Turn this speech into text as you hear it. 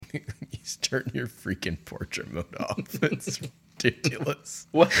He's turning your freaking portrait mode off. It's ridiculous.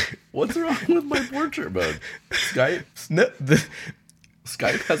 What's wrong with my portrait mode? Skype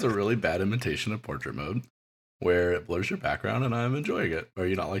has a really bad imitation of portrait mode where it blurs your background, and I'm enjoying it. Are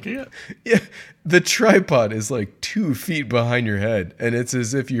you not liking it? Yeah, the tripod is like 2 feet behind your head, and it's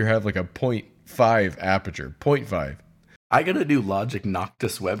as if you have like a 0.5 aperture. 0.5. I got a new Logic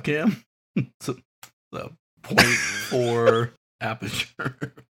Noctis webcam. So 0.4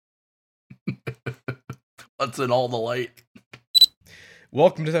 aperture. What's in all the light?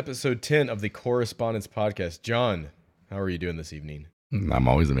 Welcome to episode 10 of the Correspondence Podcast. John, how are you doing this evening? I'm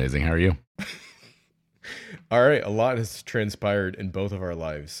always amazing. How are you? All right, a lot has transpired in both of our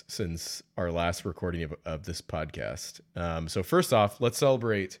lives since our last recording of this podcast. So first off, let's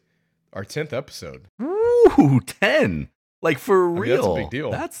celebrate our 10th episode. Ooh, 10. Like for real. That's a big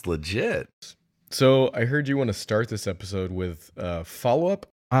deal. That's legit. So I heard you want to start this episode with a follow-up.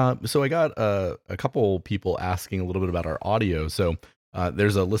 So I got a couple people asking a little bit about our audio. So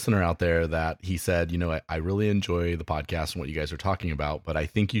there's a listener out there that he said, I really enjoy the podcast and what you guys are talking about, but I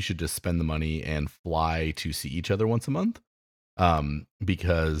think you should just spend the money and fly to see each other once a month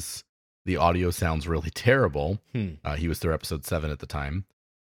because the audio sounds really terrible. He was through episode 7 at the time.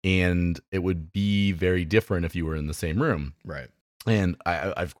 And it would be very different if you were in the same room. Right. And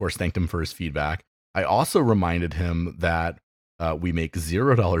I of course, thanked him for his feedback. I also reminded him that we make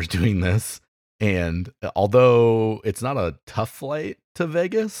 $0 doing this. And although it's not a tough flight to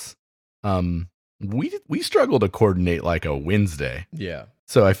Vegas, we struggle to coordinate like a Wednesday. Yeah.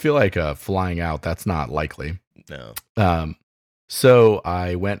 So I feel like flying out, that's not likely. No. So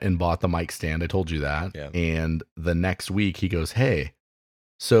I went and bought the mic stand. I told you that. Yeah. And the next week he goes, "Hey,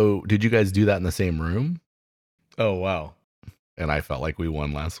 so did you guys do that in the same room?" Oh, wow. And I felt like we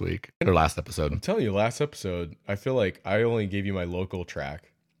won last episode. I'm telling you, last episode, I feel like I only gave you my local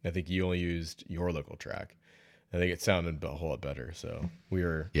track. I think you only used your local track. I think it sounded a whole lot better. So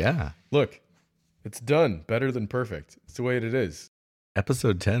look, it's done. Better than perfect. It's the way it is.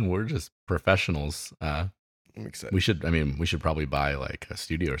 Episode 10, we're just professionals. I'm excited. We should probably buy like a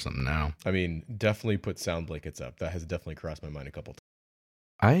studio or something now. I mean, definitely put Sound Blankets up. That has definitely crossed my mind a couple times.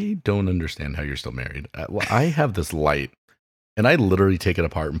 I don't understand how you're still married. I have this light, and I literally take it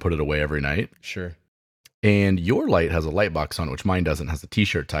apart and put it away every night. Sure. And your light has a light box on it, which mine doesn't. Has a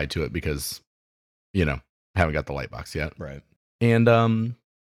t-shirt tied to it because, I haven't got the light box yet. Right. And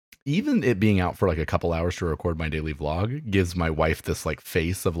even it being out for like a couple hours to record my daily vlog gives my wife this like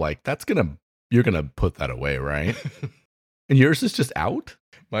face of like, you're going to put that away, right? And yours is just out?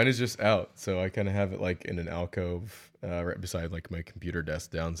 Mine is just out. So I kind of have it like in an alcove right beside like my computer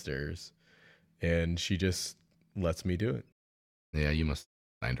desk downstairs. And she just lets me do it. Yeah, you must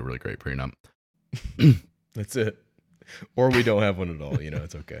find a really great prenup. That's it. Or we don't have one at all.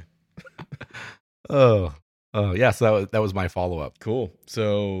 It's okay. Oh, yeah. So that was my follow-up. Cool.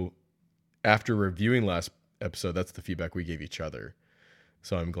 So after reviewing last episode, that's the feedback we gave each other.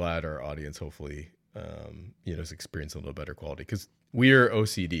 So I'm glad our audience hopefully, is experiencing a little better quality because we are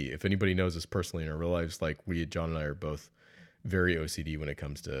OCD. If anybody knows us personally in our real lives, like John and I are both very OCD when it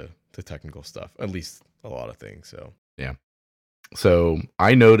comes to technical stuff, at least a lot of things. So yeah. So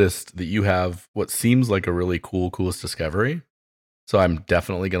I noticed that you have what seems like a really coolest discovery. So I'm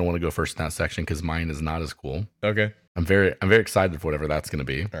definitely going to want to go first in that section because mine is not as cool. Okay. I'm very excited for whatever that's going to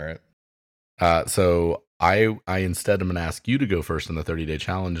be. All right. So I instead am going to ask you to go first in the 30-day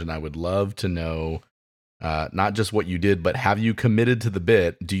challenge, and I would love to know not just what you did, but have you committed to the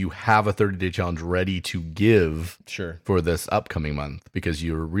bit? Do you have a 30-day challenge ready to give for this upcoming month? Because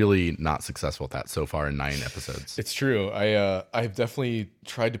you're really not successful at that so far in 9 episodes. It's true. I've definitely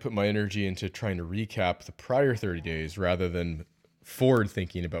tried to put my energy into trying to recap the prior 30 days rather than forward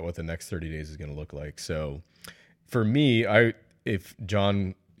thinking about what the next 30 days is going to look like. So for me, if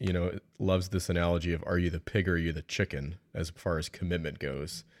John, loves this analogy of are you the pig or are you the chicken as far as commitment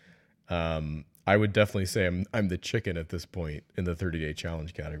goes, I would definitely say I'm the chicken at this point in the 30-day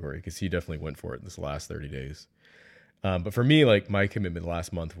challenge category because he definitely went for it in this last 30 days. But for me, like my commitment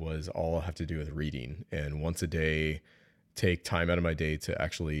last month was all have to do with reading, and once a day, take time out of my day to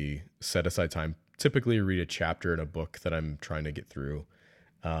actually set aside time, typically read a chapter in a book that I'm trying to get through.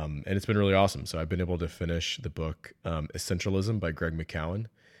 And it's been really awesome. So I've been able to finish the book Essentialism by Greg McKeown.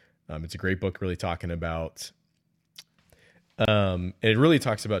 It's a great book really talking about it really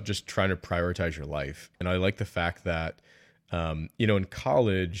talks about just trying to prioritize your life. And I like the fact that, in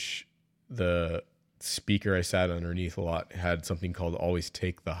college, the speaker I sat underneath a lot had something called always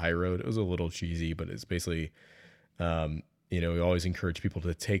take the high road. It was a little cheesy, but it's basically, we always encourage people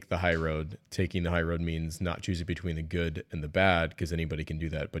to take the high road. Taking the high road means not choosing between the good and the bad, because anybody can do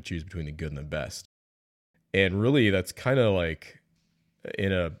that, but choose between the good and the best. And really, that's kind of like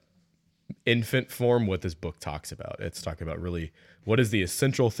in a infant form what this book talks about. It's talking about really what is the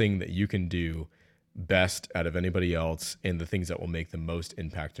essential thing that you can do best out of anybody else, and the things that will make the most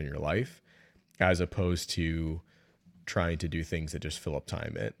impact on your life, as opposed to trying to do things that just fill up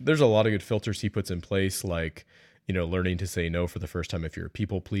time. And there's a lot of good filters he puts in place, like, learning to say no for the first time if you're a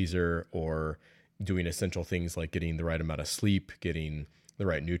people pleaser, or doing essential things like getting the right amount of sleep, getting the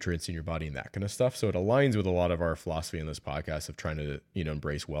right nutrients in your body, and that kind of stuff. So it aligns with a lot of our philosophy in this podcast of trying to,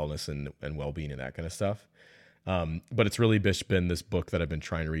 embrace wellness and well-being and that kind of stuff. But it's really been this book that I've been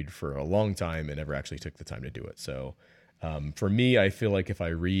trying to read for a long time and never actually took the time to do it. So for me, I feel like if I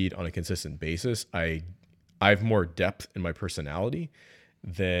read on a consistent basis, I have more depth in my personality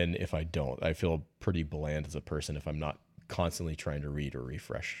than if I don't. I feel pretty bland as a person if I'm not constantly trying to read or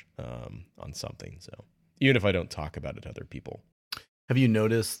refresh on something. So even if I don't talk about it to other people. Have you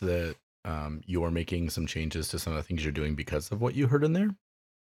noticed that you're making some changes to some of the things you're doing because of what you heard in there?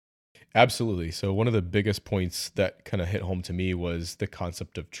 Absolutely. So one of the biggest points that kind of hit home to me was the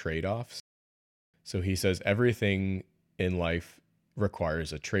concept of trade-offs. So he says everything in life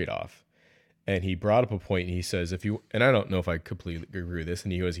requires a trade-off. And he brought up a point, and he says, and I don't know if I completely agree with this,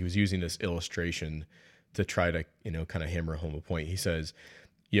 and he was using this illustration to try to, kind of hammer home a point. He says,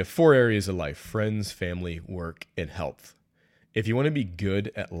 you have 4 areas of life: friends, family, work, and health. If you want to be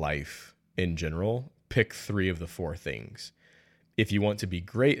good at life in general, pick 3 of the 4 things. If you want to be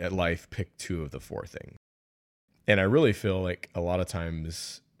great at life, pick 2 of the 4 things. And I really feel like a lot of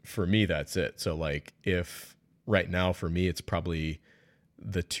times for me, that's it. So like if right now for me, it's probably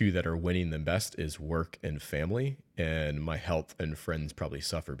the 2 that are winning the best is work and family, and my health and friends probably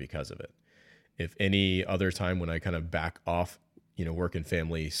suffer because of it. If any other time when I kind of back off, work and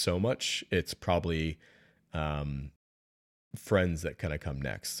family so much, it's probably friends that kind of come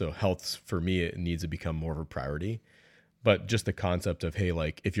next. So health for me, it needs to become more of a priority. But just the concept of, hey,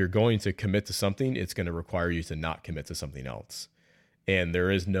 like if you're going to commit to something, it's going to require you to not commit to something else. And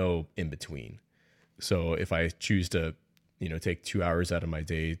there is no in between. So if I choose to, take 2 hours out of my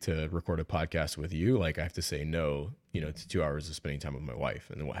day to record a podcast with you, like I have to say no, to 2 hours of spending time with my wife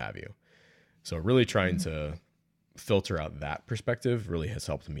and what have you. So really trying to filter out that perspective really has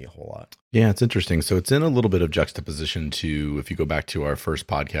helped me a whole lot. Yeah, it's interesting. So it's in a little bit of juxtaposition to, if you go back to our first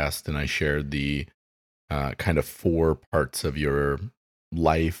podcast and I shared the kind of 4 parts of your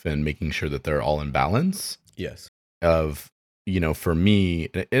life and making sure that they're all in balance. Yes. Of, for me,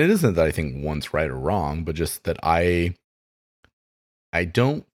 and it isn't that I think one's right or wrong, but just that I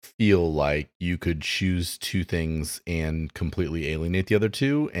don't feel like you could choose 2 things and completely alienate the other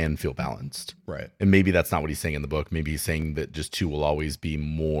 2 and feel balanced. Right. And maybe that's not what he's saying in the book. Maybe he's saying that just 2 will always be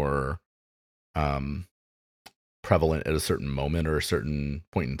more prevalent at a certain moment or a certain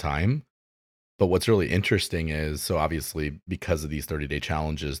point in time. But what's really interesting is, so obviously because of these 30-day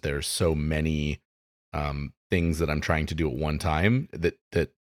challenges, there's so many things that I'm trying to do at one time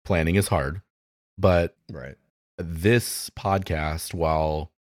that planning is hard. But right. This podcast,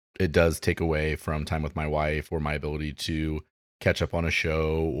 while it does take away from time with my wife or my ability to catch up on a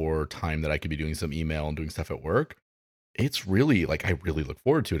show or time that I could be doing some email and doing stuff at work, it's really like, I really look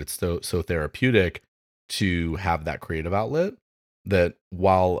forward to it. It's so therapeutic to have that creative outlet that,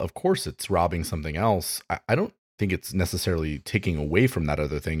 while of course it's robbing something else, I don't think it's necessarily taking away from that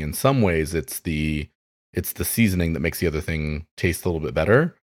other thing. In some ways, it's the seasoning that makes the other thing taste a little bit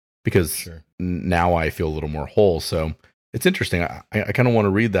better, because now I feel a little more whole. So it's interesting. I kind of want to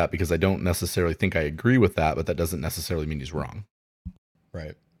read that because I don't necessarily think I agree with that, but that doesn't necessarily mean he's wrong.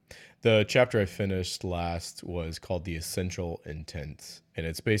 Right. The chapter I finished last was called The Essential Intent. And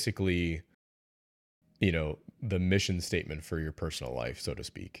it's basically, the mission statement for your personal life, so to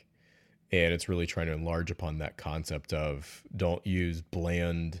speak. And it's really trying to enlarge upon that concept of don't use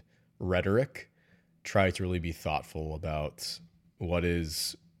bland rhetoric. Try to really be thoughtful about what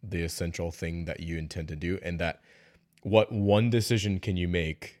is the essential thing that you intend to do, and that what one decision can you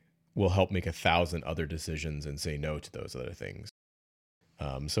make will help make 1,000 other decisions and say no to those other things.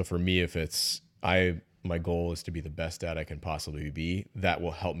 So for me, if it's my goal is to be the best dad I can possibly be, that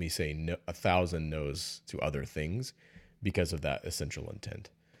will help me say no, 1,000 no's to other things because of that essential intent.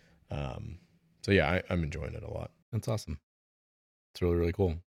 So yeah, I'm enjoying it a lot. That's awesome. It's really, really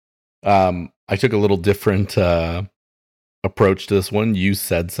cool. I took a little different approach to this one. You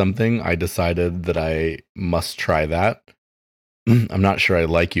said something. I decided that I must try that. I'm not sure I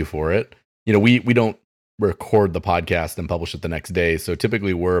like you for it. We don't record the podcast and publish it the next day. So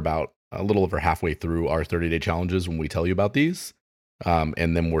typically we're about a little over halfway through our 30-day challenges when we tell you about these.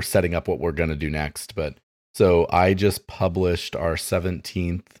 And then we're setting up what we're going to do next. But so I just published our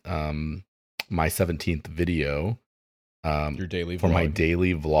 17th, my 17th video Your daily for vlog. my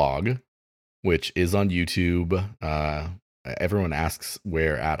daily vlog, which is on YouTube. Everyone asks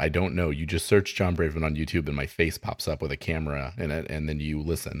where at. I don't know. You just search John Braverman on YouTube and my face pops up with a camera in it, and then you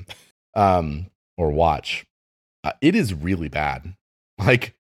listen or watch. It is really bad.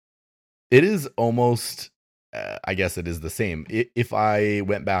 Like, it is almost, I guess it is the same. If I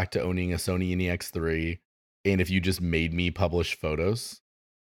went back to owning a Sony NEX3 and if you just made me publish photos,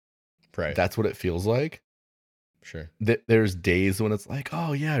 Right. that's what it feels like. Sure. There's days when it's like,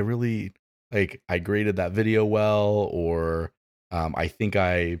 oh yeah, I really, like, I graded that video well, or I think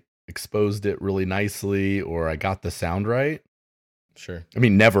I exposed it really nicely, or I got the sound right. Sure. I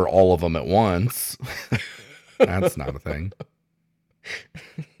mean, never all of them at once. That's not a thing.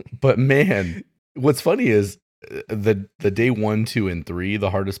 But man, what's funny is the day 1, 2, and 3, the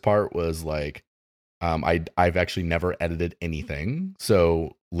hardest part was like, I've actually never edited anything.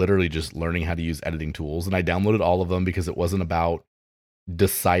 So literally just learning how to use editing tools. And I downloaded all of them because it wasn't about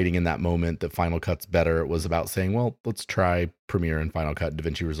deciding in that moment that Final Cut's better. It was about saying, well, let's try Premiere and Final Cut,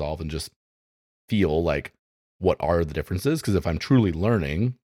 DaVinci Resolve, and just feel like, what are the differences? Because if I'm truly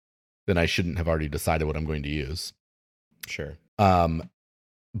learning, then I shouldn't have already decided what I'm going to use. Sure.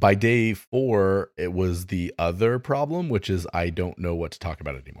 By day 4, it was the other problem, which is I don't know what to talk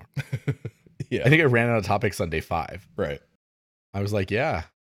about anymore. Yeah. I think I ran out of topics on day 5. Right. I was like, yeah,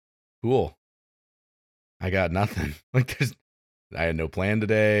 cool. I got nothing. Like, I had no plan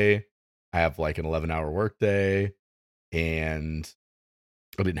today. I have like an 11-hour work day, and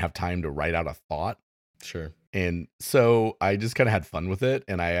I didn't have time to write out a thought. Sure. And so I just kind of had fun with it.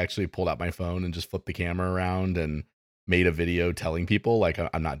 And I actually pulled out my phone and just flipped the camera around and made a video telling people, like,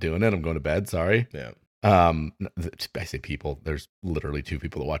 I'm not doing it. I'm going to bed. Sorry. Yeah. I say people, there's literally 2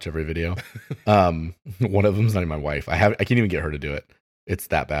 people that watch every video. One of them's not even my wife. I can't even get her to do it. It's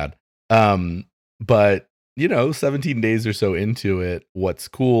that bad. But 17 days or so into it, what's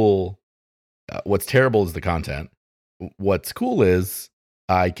cool, what's terrible is the content. What's cool is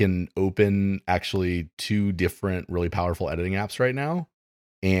I can open actually 2 different really powerful editing apps right now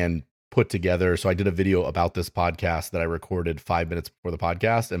and put together. So I did a video about this podcast that I recorded 5 minutes before the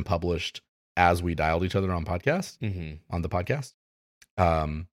podcast and published as we dialed each other on the podcast.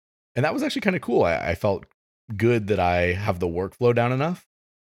 And that was actually kind of cool. I felt good that I have the workflow down enough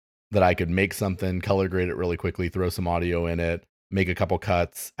that I could make something, color grade it really quickly, throw some audio in it, make a couple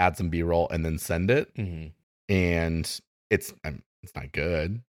cuts, add some B-roll, and then send it. And it's not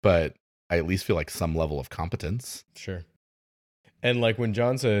good, but I at least feel like some level of competence. Sure. And like when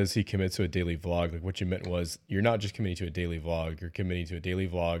John says he commits to a daily vlog, like what you meant was you're not just committing to a daily vlog, you're committing to a daily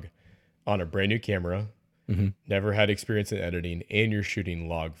vlog on a brand new camera, never had experience in editing, and you're shooting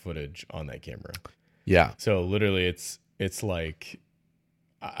log footage on that camera. Yeah. So literally it's like,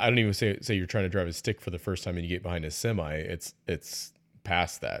 I don't even say you're trying to drive a stick for the first time and you get behind a semi. It's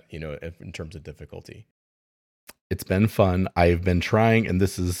past that, in terms of difficulty. It's been fun. I've been trying, and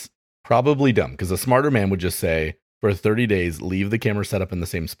this is probably dumb because a smarter man would just say, for 30 days, leave the camera set up in the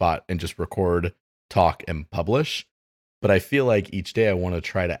same spot and just record, talk, and publish. But I feel like each day I want to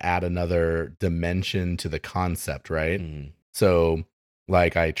try to add another dimension to the concept, right? So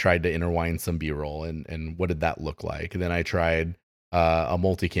like I tried to intertwine some B-roll, and what did that look like? And then I tried a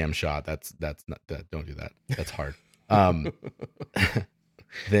multicam shot. That's not that. Don't do that. That's hard.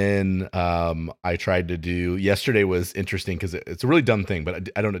 Then I tried to do, yesterday was interesting because it's a really dumb thing, but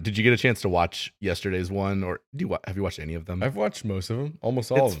I don't know. Did you get a chance to watch yesterday's one, or have you watched any of them? I've watched most of them,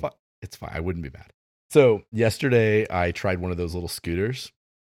 almost all of them. It's fine. I wouldn't be mad. So yesterday I tried one of those little scooters.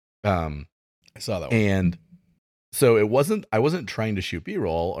 I saw that one. And so I wasn't trying to shoot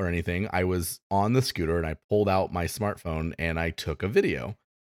B-roll or anything. I was on the scooter and I pulled out my smartphone and I took a video.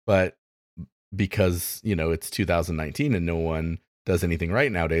 But because, it's 2019 and no one does anything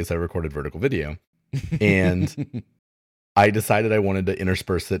right nowadays, I recorded vertical video. And I decided I wanted to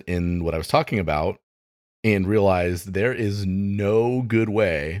intersperse it in what I was talking about and realized there is no good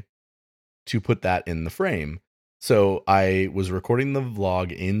way to put that in the frame. So I was recording the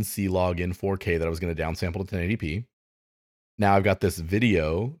vlog in C-Log in 4K that I was going to downsample to 1080p. Now I've got this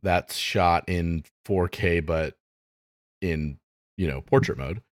video that's shot in 4K, but in, portrait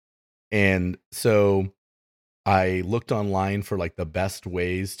mode. And so I looked online for like the best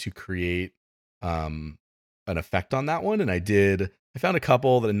ways to create an effect on that one. And I found a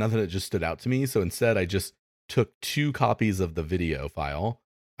couple that nothing that just stood out to me. So instead I just took 2 copies of the video file.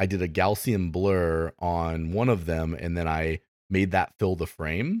 I did a Gaussian blur on one of them, and then I made that fill the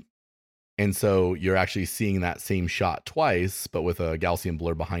frame. And so you're actually seeing that same shot twice, but with a Gaussian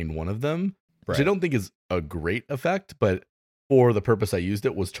blur behind one of them, which I don't think is a great effect, but for the purpose I used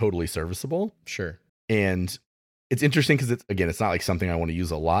it was totally serviceable. Sure. And it's interesting because it's not like something I want to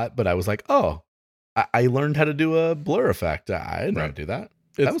use a lot, but I was like, oh, I learned how to do a blur effect. I didn't know how to do that.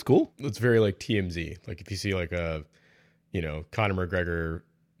 That was cool. It's very like TMZ. Like if you see like a, Conor McGregor,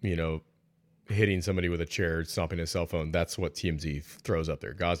 hitting somebody with a chair, stomping his cell phone, that's what TMZ throws up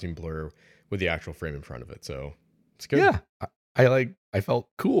there. Gaussian blur with the actual frame in front of it. So it's good. Yeah. I felt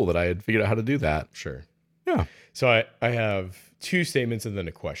cool that I had figured out how to do that. Sure. Yeah. So I have 2 statements and then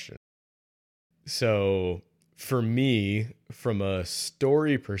a question. So for me, from a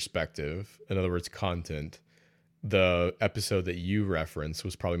story perspective, in other words, content, the episode that you referenced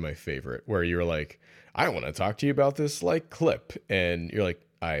was probably my favorite, where you're like, I want to talk to you about this like clip. And you're like,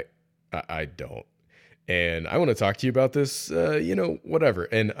 I don't. And I want to talk to you about this, whatever.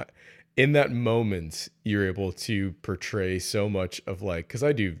 And in that moment, you're able to portray so much of like, because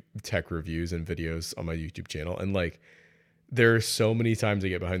I do tech reviews and videos on my YouTube channel. And like, there are so many times I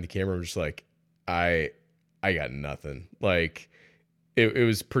get behind the camera, I'm just like, I got nothing. Like, it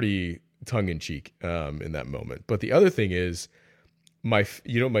was pretty tongue in cheek in that moment. But the other thing is, my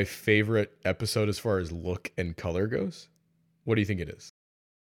favorite episode as far as look and color goes? What do you think it is?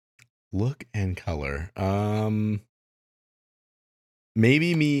 Look and color.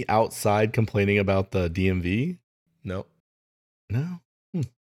 Maybe me outside complaining about the DMV? No. I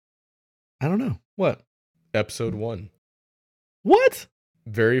don't know. What? Episode 1. What?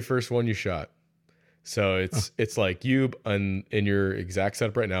 Very first one you shot. So it's like you in your exact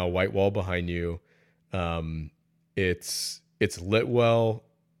setup right now, white wall behind you. It's lit well.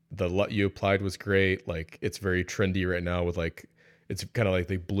 The LUT you applied was great. Like it's very trendy right now with like, it's kind of like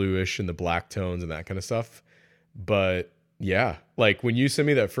the bluish and the black tones and that kind of stuff. But yeah, like when you sent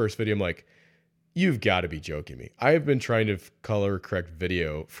me that first video, I'm like, you've got to be joking me. I have been trying to color correct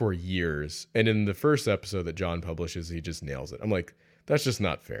video for years. And in the first episode that John publishes, he just nails it. I'm like, that's just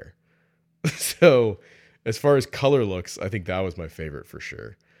not fair. So as far as color looks, I think that was my favorite for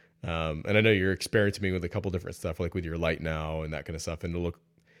sure. And I know you're experimenting with a couple different stuff, like with your light now and that kind of stuff. And to look,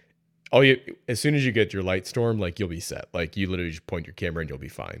 as soon as you get your light storm, like you'll be set. Like you literally just point your camera and you'll be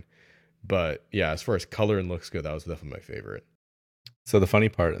fine. But yeah, as far as color and looks good, that was definitely my favorite. So the funny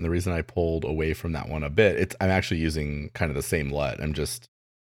part, and the reason I pulled away from that one a bit, I'm actually using kind of the same LUT. I'm just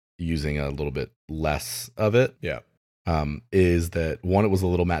using a little bit less of it. Yeah. Is that one, it was a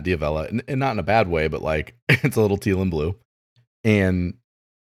little matte Diavella, and not in a bad way, but like it's a little teal and blue. And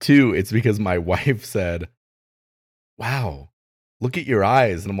 2, it's because my wife said, wow, look at your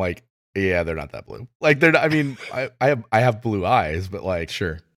eyes. And I'm like, yeah, they're not that blue. Like they're not, I mean, I have blue eyes, but like,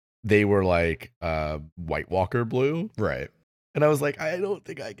 sure, they were like White Walker blue. Right. And I was like, I don't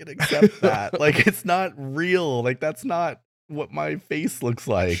think I can accept that. Like, it's not real. Like, that's not what my face looks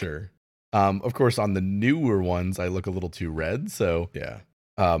like. Sure. Of course, on the newer ones, I look a little too red. So yeah.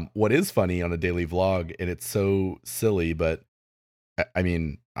 What is funny on a daily vlog, and it's so silly, but I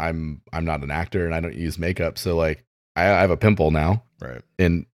mean, I'm not an actor and I don't use makeup. So like I have a pimple now. Right.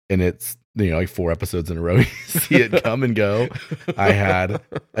 And it's, like 4 episodes in a row, you see it come and go. I had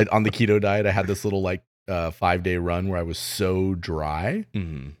on the keto diet, I had this little like 5-day run where I was so dry,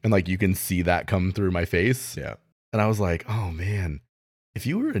 and like you can see that come through my face. Yeah. And I was like, oh man, if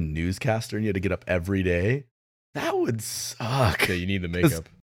you were a newscaster and you had to get up every day, that would suck. Yeah, you need the makeup.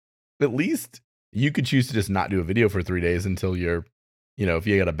 At least you could choose to just not do a video for 3 days until you're, if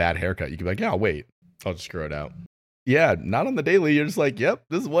you got a bad haircut, you could be like, yeah, I'll wait. I'll just grow it out. Yeah, not on the daily. You're just like, yep,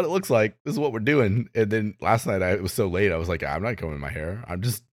 this is what it looks like. This is what we're doing. And then last night, it was so late. I was like, I'm not combing my hair.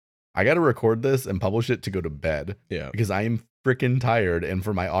 I got to record this and publish it to go to bed. Yeah. Because I am freaking tired. And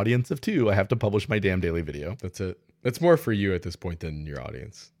for my audience of 2, I have to publish my damn daily video. That's it. That's more for you at this point than your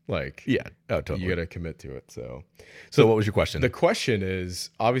audience. Like, yeah, totally. You got to commit to it. So what was your question? The question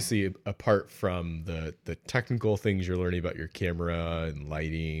is, obviously, apart from the technical things you're learning about your camera and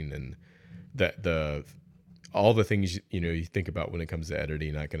lighting and all the things, you think about when it comes to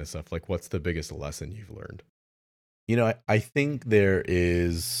editing, that kind of stuff. Like, what's the biggest lesson you've learned? I think there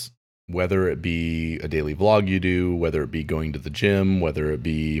is, whether it be a daily vlog you do, whether it be going to the gym, whether it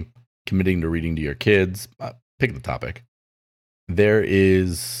be committing to reading to your kids, pick the topic. There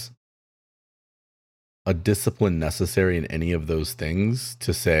is a discipline necessary in any of those things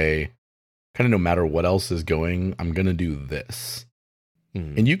to say, kind of no matter what else is going, I'm going to do this.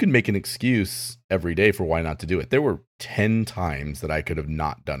 And you can make an excuse every day for why not to do it. There were 10 times that I could have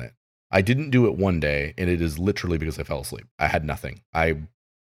not done it. I didn't do it one day, and it is literally because I fell asleep. I had nothing. I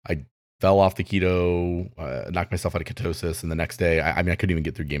fell off the keto, knocked myself out of ketosis, and the next day, I mean, I couldn't even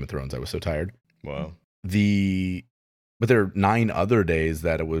get through Game of Thrones. I was so tired. Wow. But there are 9 other days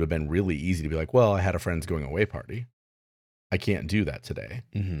that it would have been really easy to be like, well, I had a friend's going away party. I can't do that today.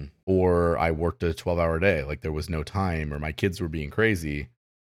 Mm-hmm. Or I worked a 12-hour day. Like there was no time, or my kids were being crazy.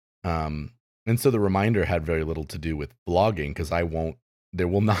 And so the reminder had very little to do with vlogging, because there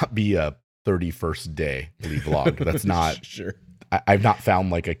will not be a 31st day vlog. That's not, sure. I've not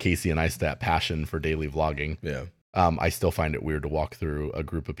found like a Casey and Neistat passion for daily vlogging. Yeah. I still find it weird to walk through a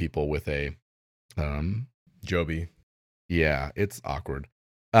group of people with a, Joby. Yeah, it's awkward.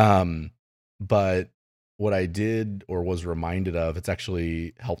 But what I did or was reminded of, it's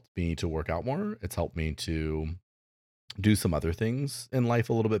actually helped me to work out more. It's helped me to do some other things in life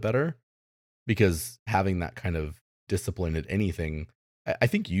a little bit better, because having that kind of discipline at anything, I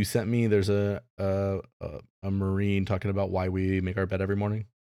think you sent me, there's a Marine talking about why we make our bed every morning.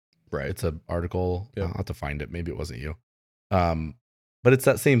 Right. It's an article. Yep. I'll have to find it. Maybe it wasn't you. But it's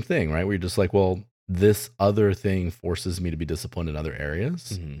that same thing, right? Where you're just like, well, this other thing forces me to be disciplined in other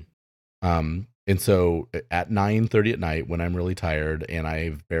areas. Mm-hmm. And so at 9:30 at night, when I'm really tired and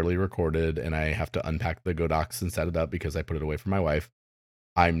I've barely recorded and I have to unpack the Godox and set it up because I put it away for my wife,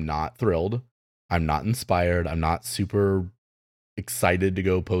 I'm not thrilled. I'm not inspired. I'm not super excited to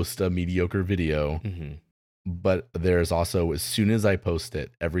go post a mediocre video. Mm-hmm. But there's also, as soon as I post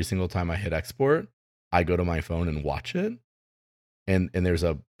it, every single time I hit export, I go to my phone and watch it. And there's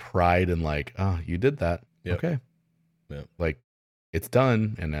a pride in like, oh, you did that. Yep. Okay. Yep. Like, it's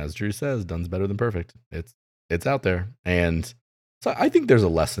done. And as Drew says, done's better than perfect. It's out there. And so I think there's a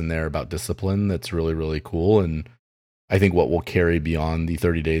lesson there about discipline that's really, really cool. And I think what will carry beyond the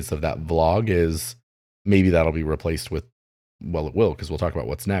 30 days of that vlog is maybe that'll be replaced with, well, it will, because we'll talk about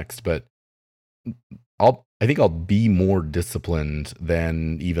what's next. But I think I'll be more disciplined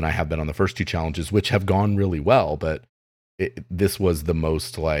than even I have been on the first 2 challenges, which have gone really well. But this was the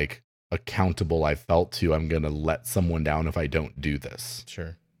most like accountable I felt to, I'm going to let someone down if I don't do this.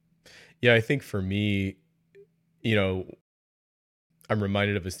 Sure. Yeah, I think for me, I'm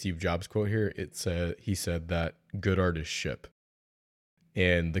reminded of a Steve Jobs quote here. He said that good artists ship.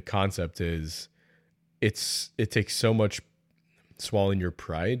 And the concept is it takes so much swallowing your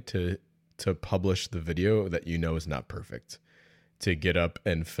pride to publish the video that is not perfect, to get up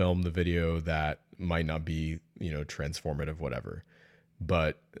and film the video that might not be, transformative, whatever.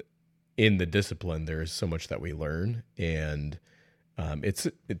 But in the discipline, there's so much that we learn. And it's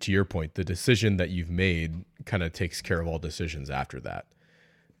to your point, the decision that you've made kind of takes care of all decisions after that.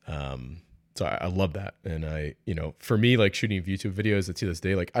 So I love that. And for me, like shooting YouTube videos, to this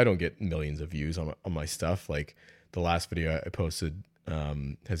day, like I don't get millions of views on my stuff. Like the last video I posted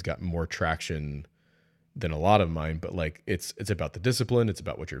has gotten more traction than a lot of mine, but like it's about the discipline. It's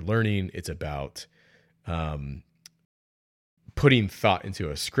about what you're learning. It's about putting thought into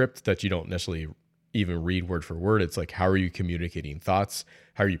a script that you don't necessarily even read word for word. It's like, how are you communicating thoughts?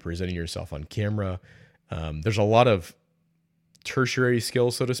 How are you presenting yourself on camera? There's a lot of tertiary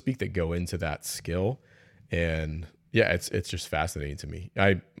skills, so to speak, that go into that skill. And yeah, it's just fascinating to me.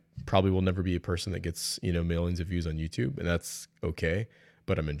 I probably will never be a person that gets, millions of views on YouTube, and that's okay,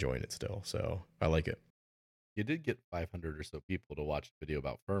 but I'm enjoying it still. So I like it. You did get 500 or so people to watch the video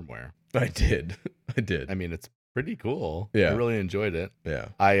about firmware. I did. I mean, it's pretty cool. Yeah. I really enjoyed it. Yeah.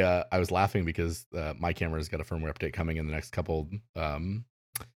 I was laughing because my camera's got a firmware update coming in the next couple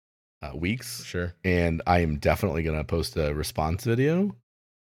weeks. Sure. And I am definitely going to post a response video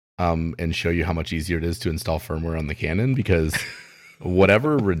and show you how much easier it is to install firmware on the Canon, because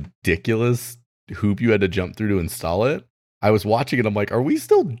whatever ridiculous hoop you had to jump through to install it, I was watching it. I'm like, are we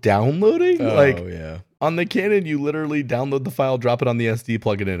still downloading? Oh, yeah. On the Canon, you literally download the file, drop it on the SD,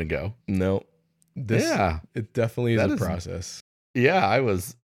 plug it in, and go. No. It definitely is a process. Yeah, I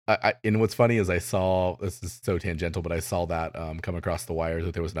was. And what's funny is I saw, this is so tangential, but I saw that come across the wire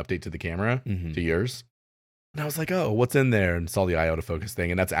that there was an update to the camera, to yours. And I was like, oh, what's in there? And saw the eye autofocus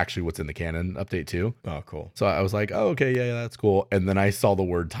thing. And that's actually what's in the Canon update too. Oh, cool. So I was like, oh, okay, yeah, that's cool. And then I saw the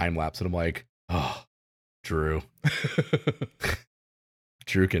word time lapse and I'm like, oh, Drew.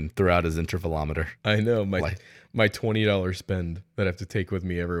 Drew can throw out his intervalometer. I know, my $20 spend that I have to take with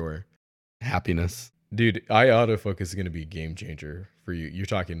me everywhere. Happiness. Dude, eye autofocus is going to be a game changer for you. You're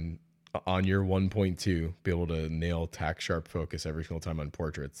talking on your 1.2, be able to nail tack sharp focus every single time on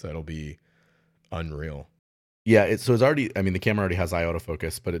portraits. That'll be unreal. Yeah, so it's already, I mean, the camera already has eye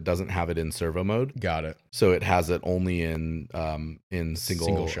autofocus, but it doesn't have it in servo mode. Got it. So it has it only in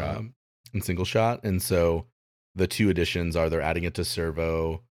single shot. In single shot. And so the 2 additions are they're adding it to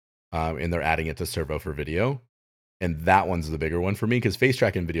servo, and they're adding it to servo for video. And that one's the bigger one for me because face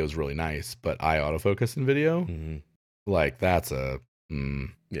track in video is really nice, but eye autofocus in video, like that's a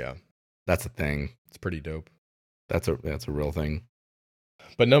yeah, that's a thing. It's pretty dope. That's a real thing.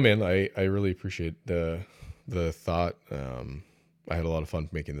 But no, man, I really appreciate the thought. I had a lot of fun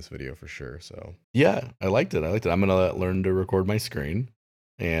making this video for sure. So yeah, I liked it. I'm gonna learn to record my screen,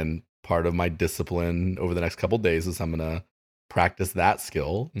 and part of my discipline over the next couple of days is I'm gonna practice that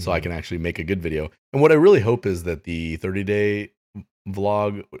skill so I can actually make a good video. And what I really hope is that the 30-day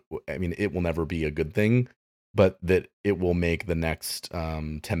vlog, I mean, it will never be a good thing, but that it will make the next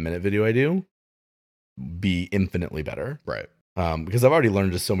 10-minute video I do be infinitely better. Right. Because I've already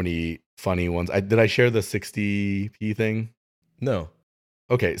learned just so many funny ones. Did I share the 60p thing? No.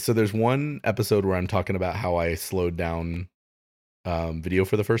 Okay, so there's one episode where I'm talking about how I slowed down video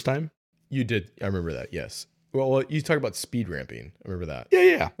for the first time. You did. I remember that. Yes. Well, you talk about speed ramping. I remember that.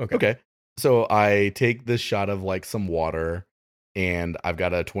 Yeah. Okay. So I take this shot of like some water, and I've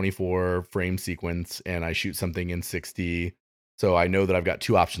got a 24 frame sequence, and I shoot something in 60. So I know that I've got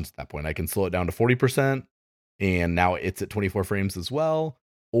two options at that point. I can slow it down to 40%, and now it's at 24 frames as well.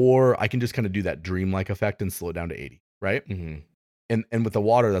 Or I can just kind of do that dreamlike effect and slow it down to 80, right? Mm-hmm. And with the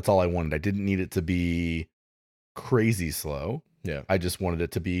water, that's all I wanted. I didn't need it to be crazy slow. Yeah. I just wanted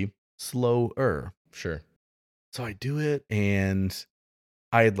it to be slower. Sure. So I do it, and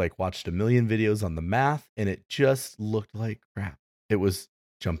I had like watched a million videos on the math, and it just looked like crap. It was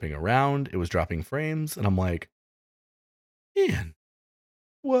jumping around, it was dropping frames, and I'm like, man,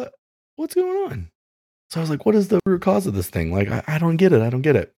 what's going on? So I was like, what is the root cause of this thing? Like, I don't get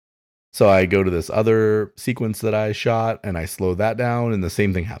it. So I go to this other sequence that I shot, and I slow that down, and the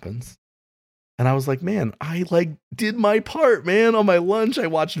same thing happens. And I was like, man, I like did my part, man. On my lunch, I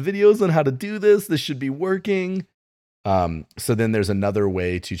watched videos on how to do this. This should be working. So then there's another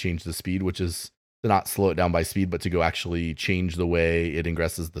way to change the speed, which is to not slow it down by speed, but to go actually change the way it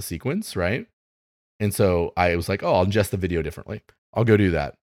ingresses the sequence, right? And so I was like, oh, I'll ingest the video differently. I'll go do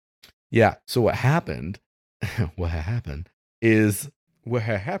that. Yeah. So what happened is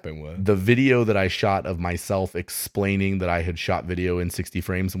the video that I shot of myself explaining that I had shot video in 60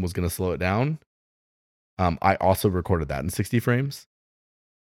 frames and was going to slow it down. I also recorded that in 60 frames.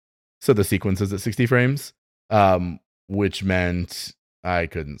 So the sequence is at 60 frames, which meant I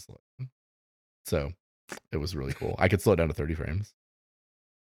couldn't slow it down. So it was really cool. I could slow it down to 30 frames,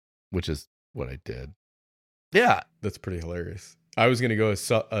 which is what I did. Yeah. That's pretty hilarious. I was going to go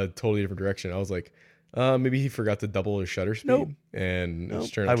a totally different direction. I was like, maybe he forgot to double his shutter speed. Nope.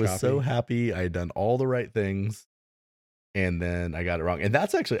 I was so happy. I had done all the right things, and then I got it wrong. And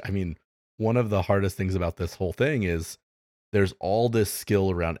that's actually, I mean, one of the hardest things about this whole thing is there's all this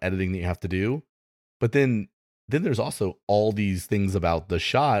skill around editing that you have to do, but then there's also all these things about the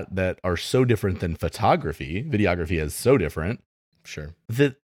shot that are so different than photography. Videography is so different. Sure.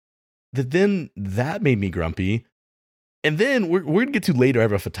 That made me grumpy. And then we're going to get to later. I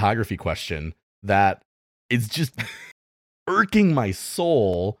have a photography question that is just irking my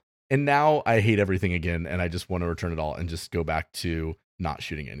soul. And now I hate everything again. And I just want to return it all and just go back to not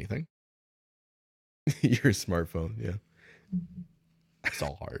shooting anything. Your smartphone. Yeah. It's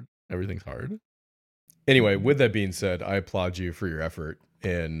all hard. Everything's hard. Anyway, with that being said, I applaud you for your effort.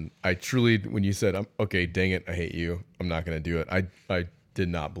 And I truly, when you said, okay, dang it, I hate you, I'm not going to do it, I did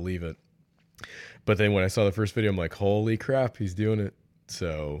not believe it. But then when I saw the first video, I'm like, holy crap, he's doing it.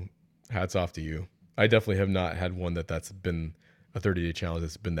 So hats off to you. I definitely have not had one that's been a 30-day challenge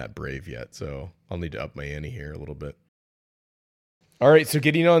that's been that brave yet. So I'll need to up my ante here a little bit. All right, so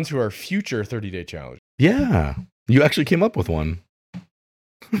getting on to our future 30-day challenge. Yeah, you actually came up with one.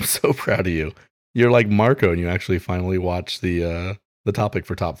 I'm so proud of you. You're like Marco, and you actually finally watched the topic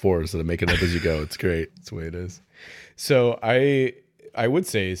for top 4 instead of making it up as you go. It's great. That's the way it is. So I would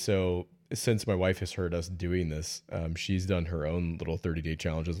say, so since my wife has heard us doing this, she's done her own little 30-day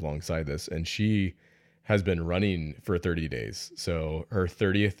challenges alongside this, and she has been running for 30 days. So her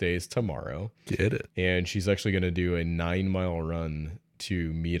 30th day is tomorrow. Get it. And she's actually going to do a 9-mile run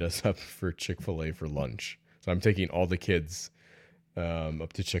to meet us up for Chick-fil-A for lunch. So I'm taking all the kids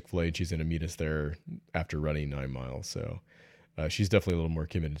up to Chick-fil-A, and she's going to meet us there after running 9 miles. So she's definitely a little more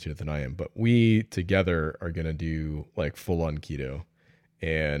committed to it than I am. But we together are going to do like full-on keto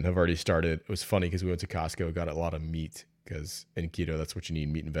and have already started. It was funny because we went to Costco, got a lot of meat because in keto, that's what you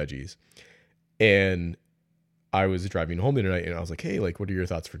need, meat and veggies. And I was driving home the other night, and I was like, hey, like, what are your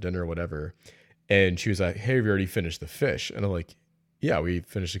thoughts for dinner or whatever? And she was like, hey, have you already finished the fish? And I'm like, yeah, we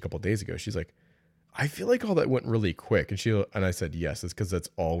finished a couple of days ago. She's like, I feel like all that went really quick. And I said, yes, it's because that's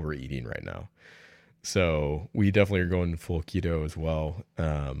all we're eating right now. So we definitely are going full keto as well,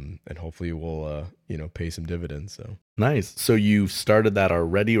 and hopefully we'll pay some dividends. So Nice. So you started that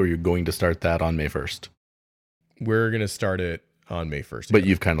already, or you're going to start that on May 1st? we're gonna start it on May 1st. But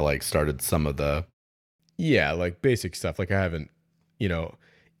you've kind of like started some of the. Yeah, like basic stuff. Like I haven't,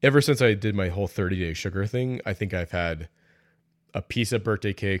 ever since I did my whole 30-day sugar thing, I think I've had a piece of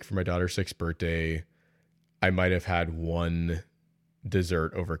birthday cake for my daughter's 6th birthday. I might have had one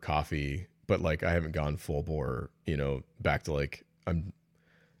dessert over coffee, but like I haven't gone full bore, back to like I'm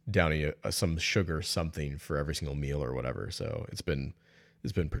downing some sugar something for every single meal or whatever. So it's been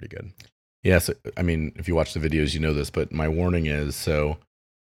pretty good. Yes, I mean, if you watch the videos, you know this, but my warning is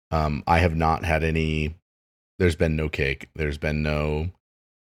I have not had any. There's been no cake. There's been no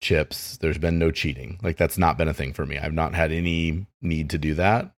chips. There's been no cheating. Like that's not been a thing for me. I've not had any need to do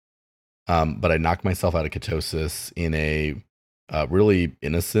that. But I knocked myself out of ketosis in a really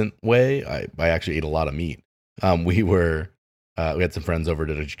innocent way. I actually ate a lot of meat. We had some friends over,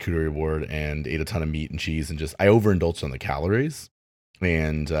 did a charcuterie board, and ate a ton of meat and cheese, and just I overindulged on the calories,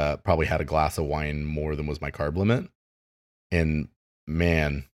 and probably had a glass of wine more than was my carb limit. And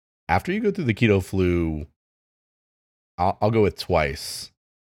man, after you go through the keto flu, I'll go with twice.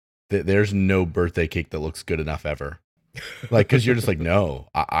 There's no birthday cake that looks good enough ever. Like, because you're just like, no,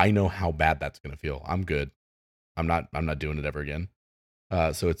 I know how bad that's gonna feel. I'm good. I'm not doing it ever again.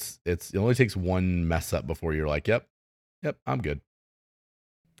 So it only takes one mess up before you're like, yep, I'm good.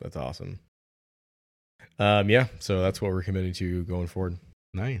 That's awesome. Yeah, so that's what we're committing to going forward.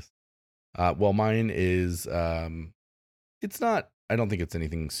 Nice. Well, mine is it's not. I don't think it's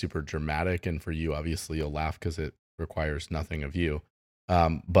anything super dramatic, and for you, obviously, you'll laugh because it requires nothing of you.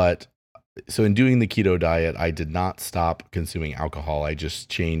 But so in doing the keto diet, I did not stop consuming alcohol. I just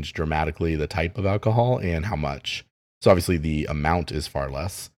changed dramatically the type of alcohol and how much. So obviously, the amount is far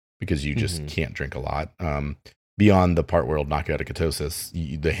less because you just can't drink a lot. Beyond the part where it'll knock you out of ketosis,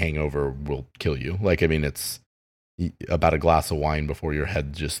 the hangover will kill you. Like, I mean, it's about a glass of wine before your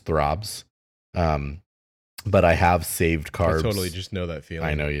head just throbs. But I have saved carbs. I totally just know that feeling.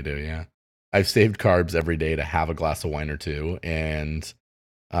 I know you do, yeah. I've saved carbs every day to have a glass of wine or two, and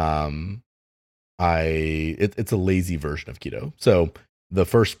it's a lazy version of keto. So the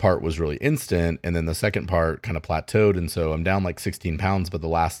first part was really instant, and then the second part kind of plateaued, and so I'm down like 16 pounds, but the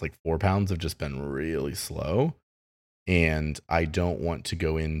last like 4 pounds have just been really slow. And I don't want to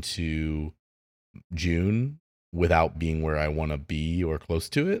go into June without being where I want to be or close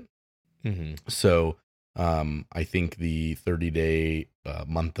to it. So I think the 30-day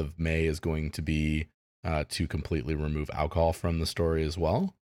month of May is going to be to completely remove alcohol from the story as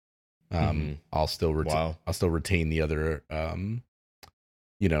well. I'll still retain the other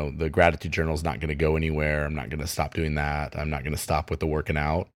the gratitude journal is not going to go anywhere. I'm not going to stop doing that. I'm not going to stop with the working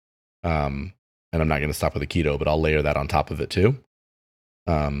out. And I'm not going to stop with the keto, but I'll layer that on top of it too.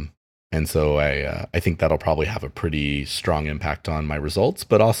 And so I think that'll probably have a pretty strong impact on my results,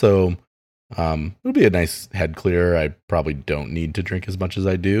 but also it'll be a nice head clear. I probably don't need to drink as much as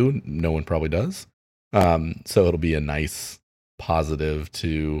I do. No one probably does. So it'll be a nice positive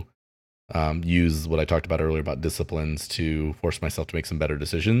to use what I talked about earlier about disciplines to force myself to make some better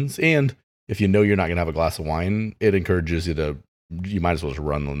decisions. And if you know you're not going to have a glass of wine, it encourages you might as well just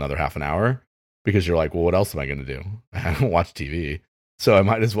run another half an hour, because you're like, well, what else am I going to do? I don't watch TV. So I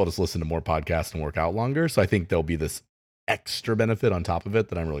might as well just listen to more podcasts and work out longer. So I think there'll be this extra benefit on top of it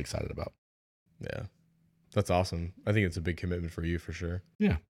that I'm really excited about. Yeah, that's awesome. I think it's a big commitment for you for sure.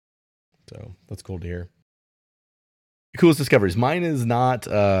 Yeah. So that's cool to hear. Coolest discoveries. Mine is not,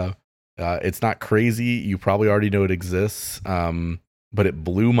 it's not crazy. You probably already know it exists. But it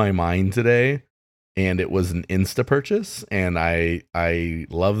blew my mind today. And it was an Insta purchase, and I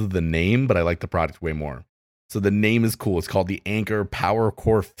love the name, but I like the product way more. So the name is cool. It's called the Anker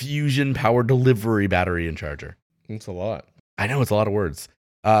PowerCore Fusion Power Delivery Battery and Charger. It's a lot. I know, it's a lot of words.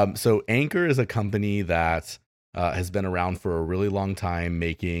 So Anker is a company that has been around for a really long time,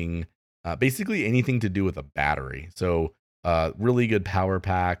 making basically anything to do with a battery. So really good power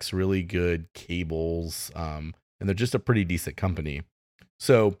packs, really good cables, and they're just a pretty decent company.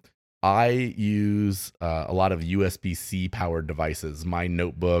 So I use a lot of USB-C powered devices. My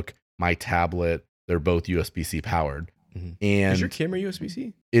notebook, my tablet, they're both USB-C powered. And And is your camera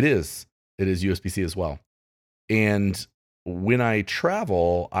USB-C? it is USB-C as well. And when I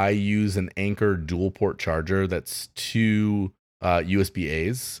travel, I use an Anker dual port charger that's two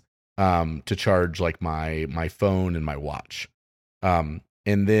USB-A's to charge like my phone and my watch.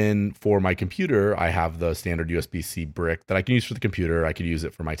 And then for my computer, I have the standard USB-C brick that I can use for the computer. I could use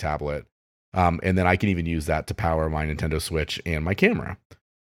it for my tablet. And then I can even use that to power my Nintendo Switch and my camera.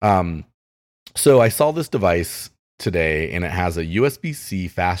 So I saw this device today, and it has a USB-C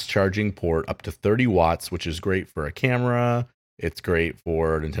fast charging port up to 30 watts, which is great for a camera. It's great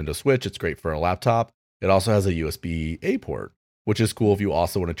for a Nintendo Switch. It's great for a laptop. It also has a USB-A port, which is cool if you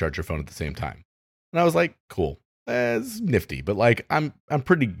also want to charge your phone at the same time. And I was like, cool. It's nifty, but like I'm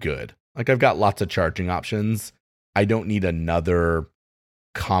pretty good. Like I've got lots of charging options. I don't need another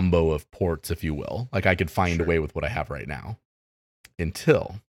combo of ports, if you will. Like I could find a way with what I have right now.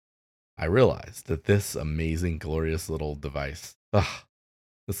 Until I realized that this amazing, glorious little device,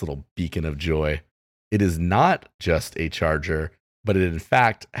 this little beacon of joy, it is not just a charger, but it in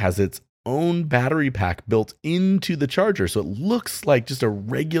fact has its own battery pack built into the charger. So it looks like just a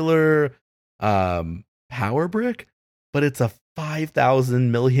regular power brick, but it's a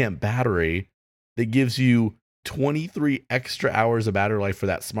 5,000 milliamp battery that gives you 23 extra hours of battery life for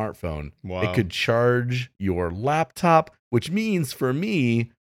that smartphone. Wow. It could charge your laptop, which means for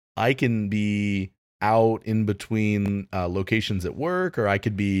me, I can be out in between locations at work, or I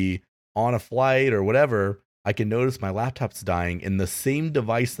could be on a flight or whatever. I can notice my laptop's dying, and the same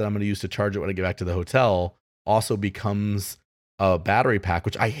device that I'm going to use to charge it when I get back to the hotel also becomes a battery pack,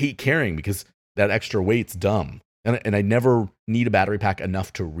 which I hate carrying because that extra weight's dumb. And I never need a battery pack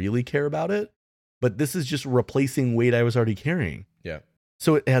enough to really care about it. But this is just replacing weight I was already carrying. Yeah.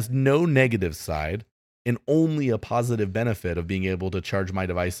 So it has no negative side and only a positive benefit of being able to charge my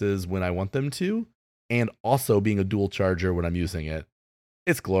devices when I want them to, and also being a dual charger when I'm using it.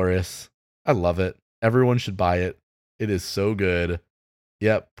 It's glorious. I love it. Everyone should buy it. It is so good.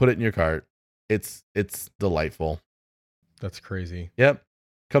 Yep. Put it in your cart. It's delightful. That's crazy. Yep.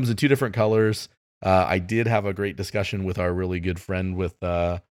 Comes in 2 different colors. I did have a great discussion with our really good friend with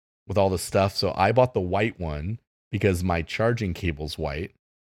all the stuff. So I bought the white one because my charging cable's white.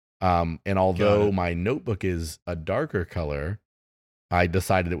 And although my notebook is a darker color, I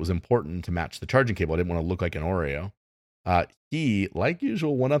decided it was important to match the charging cable. I didn't want to look like an Oreo. He, like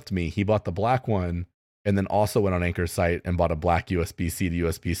usual, went up to me. He bought the black one and then also went on Anchor's site and bought a black USB-C to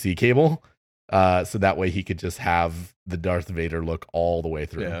USB-C cable. So that way he could just have the Darth Vader look all the way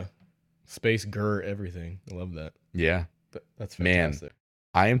through. Yeah. Space Gur, everything. I love that. Yeah. That's fantastic. Man,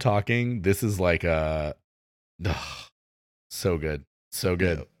 I am talking. This is like so good. So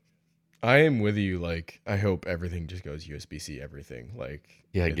good. Yeah. I am with you. Like, I hope everything just goes USB-C, everything. Like,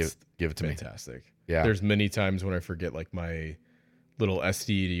 yeah, give it to me. Fantastic. Yeah. There's many times when I forget like my little SD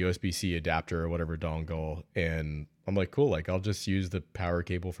to USB-C adapter or whatever dongle, and I'm like, cool, like I'll just use the power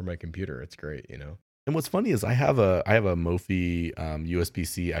cable for my computer. It's great, you know. And what's funny is I have a Mophie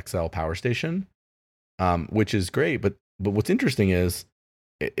USB-C XL power station, which is great. But what's interesting is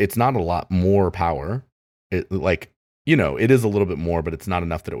it's not a lot more power. It like, you know, it is a little bit more, but it's not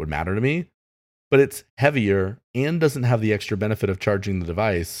enough that it would matter to me. But it's heavier and doesn't have the extra benefit of charging the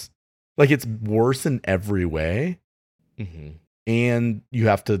device. Like it's worse in every way. Mm-hmm. And you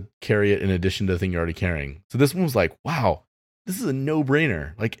have to carry it in addition to the thing you're already carrying. So this one was like, wow, this is a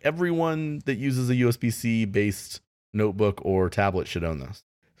no-brainer. Like everyone that uses a USB-C based notebook or tablet should own this.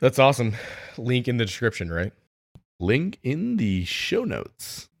 That's awesome. Link in the description, right? Link in the show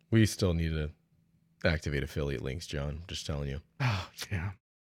notes. We still need to activate affiliate links, John. Just telling you. Oh, yeah.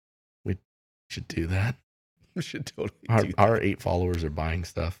 We should do that. We should totally do that. Our 8 followers are buying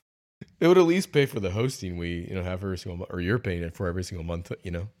stuff. It would at least pay for the hosting we, have every single month, or you're paying it for every single month,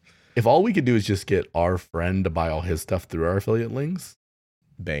 you know. If all we could do is just get our friend to buy all his stuff through our affiliate links,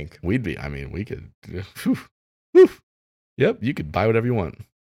 bank. we could. Whew. Yep, you could buy whatever you want.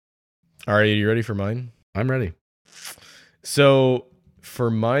 All right, you ready for mine? I'm ready. So for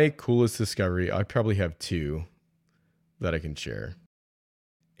my coolest discovery, I probably have 2 that I can share.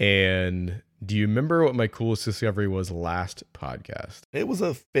 And do you remember what my coolest discovery was last podcast? It was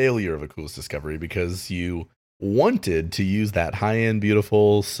a failure of a coolest discovery because you wanted to use that high-end,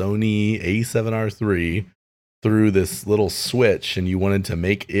 beautiful Sony A7R III through this little switch, and you wanted to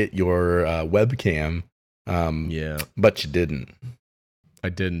make it your webcam. Yeah. But you didn't. I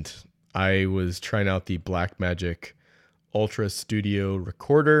didn't. I was trying out the Blackmagic Ultra Studio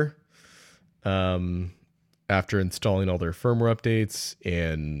recorder. After installing all their firmware updates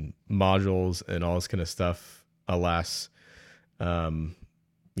and modules and all this kind of stuff, alas, met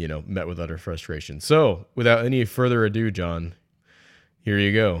with utter frustration. So without any further ado, John, here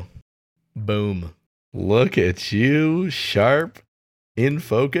you go. Boom. Look at you, sharp, in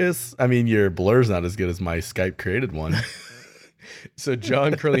focus. I mean, your blur's not as good as my Skype created one. So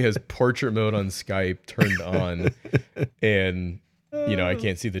John currently has portrait mode on Skype turned on, and I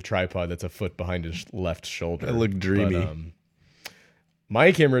can't see the tripod that's a foot behind his left shoulder. I look dreamy. But,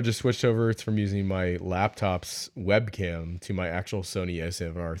 My camera just switched over from using my laptop's webcam to my actual Sony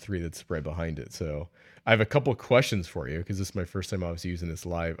A7R III that's right behind it. So I have a couple questions for you because this is my first time obviously using this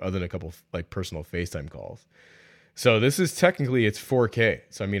live, other than a couple like personal FaceTime calls. So this is technically it's 4K.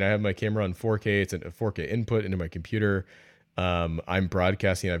 So I mean, I have my camera on 4K. It's a 4K input into my computer. I'm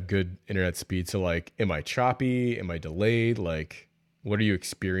broadcasting. I have good internet speed. So like, am I choppy? Am I delayed? Like, what are you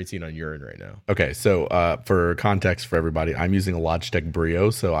experiencing on your end right now? Okay, so for context for everybody, I'm using a Logitech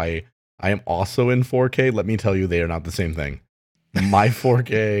Brio, so I am also in 4K. Let me tell you, they are not the same thing. My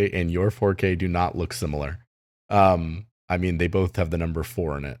 4K and your 4K do not look similar. I mean, they both have the number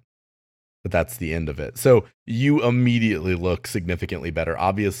 4 in it, but that's the end of it. So you immediately look significantly better.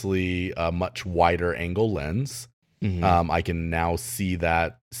 Obviously, a much wider angle lens. Mm-hmm. I can now see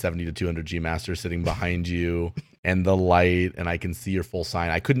that 70 to 200 G Master sitting behind you and the light, and I can see your full sign.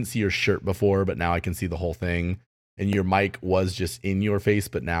 I couldn't see your shirt before, but now I can see the whole thing. And your mic was just in your face,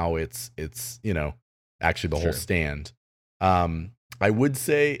 but now it's actually the whole stand. I would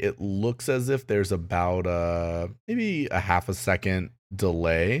say it looks as if there's about maybe a half a second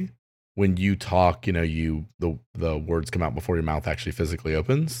delay when you talk. The words come out before your mouth actually physically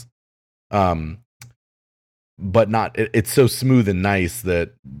opens. But not, it's so smooth and nice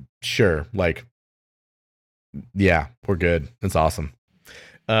that sure, like, yeah, we're good. It's awesome.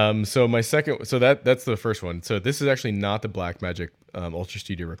 So my second, so that's the first one. So this is actually not the Blackmagic Ultra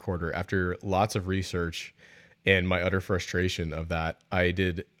Studio recorder. After lots of research and my utter frustration of that, I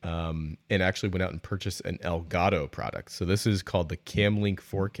did and actually went out and purchased an Elgato product. So this is called the Camlink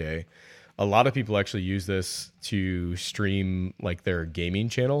 4K. A lot of people actually use this to stream like their gaming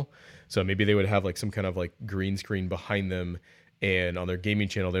channel. So maybe they would have like some kind of like green screen behind them, and on their gaming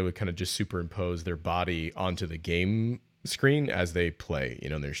channel, they would kind of just superimpose their body onto the game screen as they play,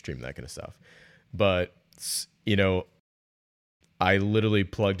 and they're streaming that kind of stuff. But, I literally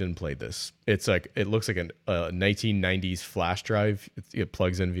plugged and played this. It's like, it looks like a 1990s flash drive. It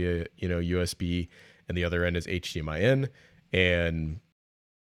plugs in via, USB, and the other end is HDMI in. And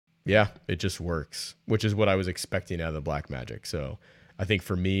yeah, it just works, which is what I was expecting out of the Blackmagic. So I think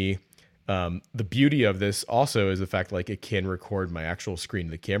for me, the beauty of this also is the fact like it can record my actual screen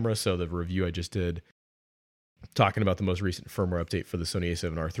to the camera. So the review I just did talking about the most recent firmware update for the Sony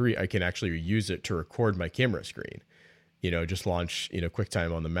A7R III, I can actually use it to record my camera screen. Just launch,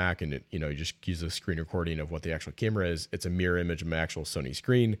 QuickTime on the Mac, and you just use a screen recording of what the actual camera is. It's a mirror image of my actual Sony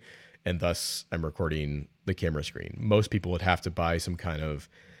screen, and thus I'm recording the camera screen. Most people would have to buy some kind of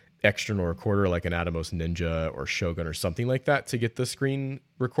external recorder like an Atomos Ninja or Shogun or something like that to get the screen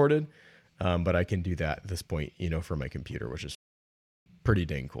recorded. But I can do that at this point, for my computer, which is pretty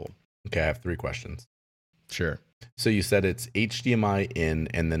dang cool. Okay, I have 3 questions. Sure. So you said it's HDMI in,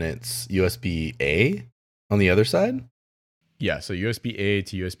 and then it's USB-A on the other side? Yeah, so USB-A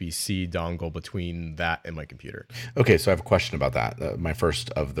to USB-C dongle between that and my computer. Okay, so I have a question about that, my first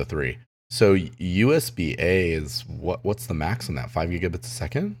of the 3. So USB-A is, what's the max on that, 5 gigabits a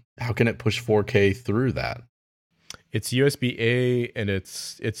second? How can it push 4K through that? It's USB-A, and it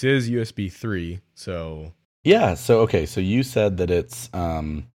is USB 3. So yeah. So okay. So you said that it's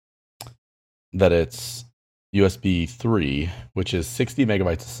USB 3, which is 60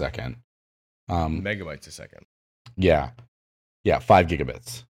 megabytes a second. Megabytes a second. Yeah. 5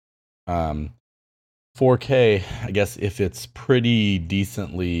 gigabits. 4K. I guess if it's pretty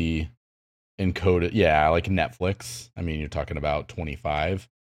decently encoded, yeah, like Netflix. I mean, you're talking about 25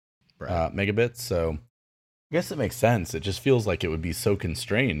 megabits. So I guess it makes sense. It just feels like it would be so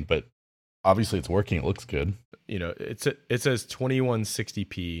constrained, but obviously it's working. It looks good. It says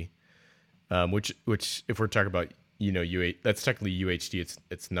 2160p, which if we're talking about UH, that's technically UHD.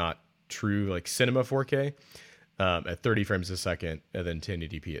 It's not true like cinema 4K at 30 frames a second, and then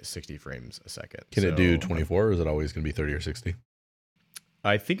 1080p at 60 frames a second. Can it do 24, or is it always going to be 30 or 60?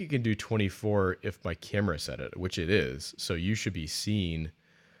 I think it can do 24 if my camera set it, which it is. So you should be seeing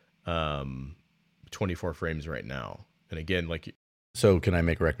 24 frames right now. And again, so can I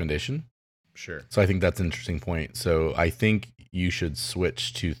make a recommendation? Sure. So I think that's an interesting point. So I think you should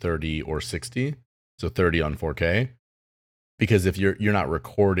switch to 30 or 60. So 30 on 4K, because if you're not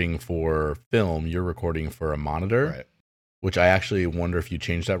recording for film, you're recording for a monitor, right? Which I actually wonder if you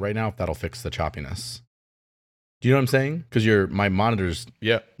change that right now, if that'll fix the choppiness. Do you know what I'm saying? Because my monitor's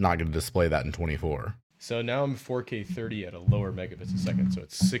not going to display that in 24. So now I'm 4K 30 at a lower megabits a second. So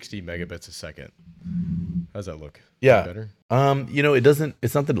it's 60 megabits a second. How's that look? Yeah. Better? It doesn't,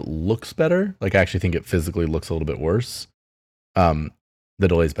 it's not that it looks better. Like, I actually think it physically looks a little bit worse. The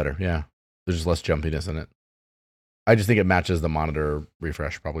delay's better. Yeah. There's just less jumpiness in it. I just think it matches the monitor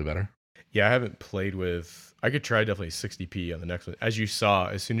refresh probably better. Yeah, I haven't played with. I could try definitely 60p on the next one. As you saw,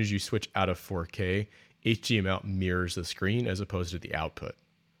 as soon as you switch out of 4K, HDMI out mirrors the screen as opposed to the output.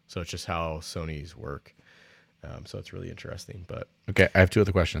 So it's just how Sony's work. So it's really interesting. But Okay, I have two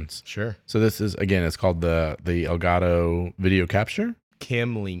other questions. sure, So this is again, it's called the Elgato Video Capture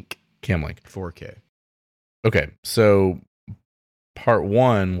Camlink Camlink. 4K. Okay, so part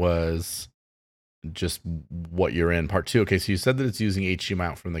one was just what you're in. Part two, okay, so you said that it's using HDMI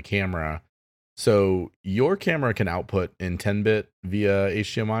out from the camera. So your camera can output in 10-bit via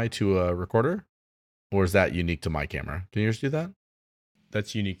HDMI to a recorder, or is that unique to my camera? Can yours do that?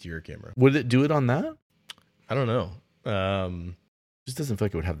 That's unique to your camera. Would it do it on that? I don't know. Just doesn't feel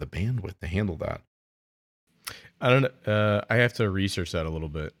like it would have the bandwidth to handle that. I don't know. I have to research that a little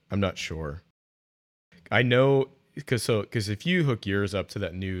bit. I'm not sure. I know because if you hook yours up to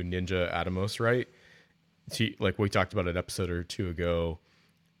that new Ninja Atomos, right? Like we talked about an episode or two ago,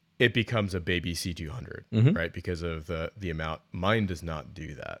 it becomes a baby C200, right? Because of the amount. Mine does not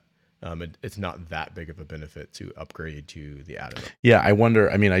do that. It's not that big of a benefit to upgrade to the Atomos. Yeah, I wonder.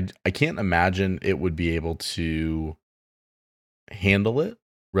 I mean, I can't imagine it would be able to handle it.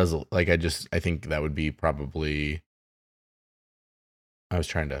 I think that would be probably. I was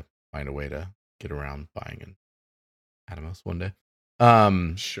trying to find a way to get around buying an Atomos one day.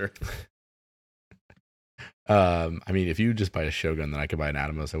 Sure. I mean, if you just buy a Shogun, then I could buy an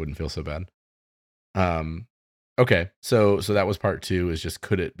Atomos. I wouldn't feel so bad. Okay, so that was part two. Is just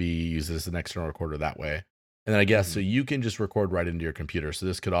could it be used as an external recorder that way? And then I guess so you can just record right into your computer. So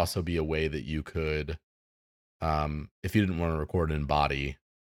this could also be a way that you could, if you didn't want to record in body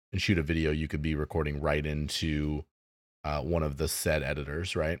and shoot a video, you could be recording right into one of the said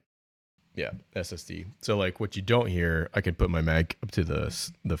editors, right? Yeah, SSD. So like what you don't hear, I could put my Mac up to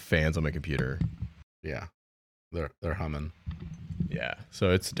the fans on my computer. Yeah, they're humming. Yeah,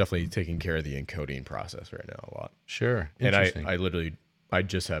 so it's definitely taking care of the encoding process right now a lot. Sure, and I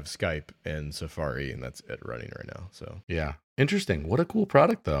just have Skype and Safari, and that's it running right now. So yeah, interesting. What a cool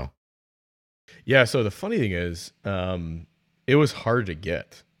product, though. Yeah. So the funny thing is, it was hard to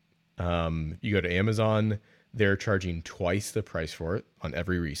get. You go to Amazon, they're charging twice the price for it on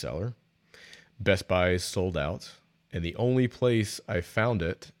every reseller. Best Buy is sold out, and the only place I found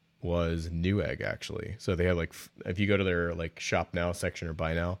it was Newegg, actually. So they have like, if you go to their like shop now section or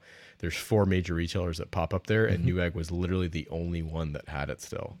buy now, there's 4 major retailers that pop up there, and Newegg was literally the only one that had it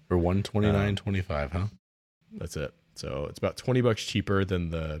still for $129.25, huh? That's it. So it's about $20 cheaper than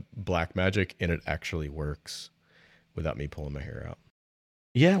the Blackmagic, and it actually works without me pulling my hair out.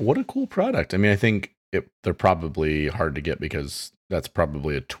 Yeah, what a cool product. I mean, I think they're probably hard to get because that's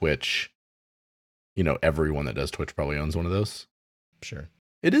probably a Twitch. You know, everyone that does Twitch probably owns one of those. Sure.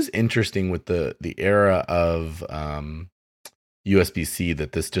 It is interesting with the era of USB-C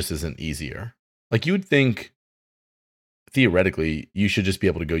that this just isn't easier. Like you would think, theoretically, you should just be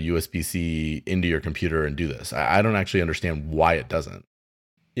able to go USB-C into your computer and do this. I don't actually understand why it doesn't.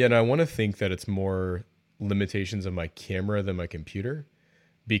 Yeah, and I want to think that it's more limitations of my camera than my computer,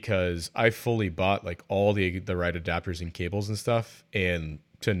 because I fully bought like all the right adapters and cables and stuff, and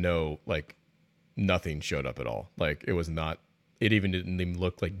to know like nothing showed up at all. Like it was not. It even didn't even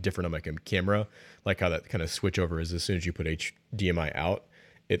look like different on my camera, like how that kind of switch over is as soon as you put HDMI out,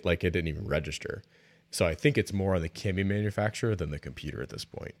 it didn't even register. So I think it's more on the camera manufacturer than the computer at this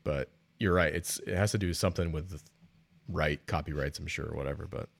point. But you're right; it has to do something with the copyrights, I'm sure, or whatever.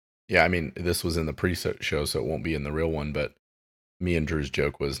 But yeah, I mean, this was in the pre-show, so it won't be in the real one. But me and Drew's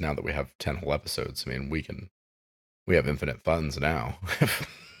joke was, now that we have 10 whole episodes, I mean, we have infinite funds now.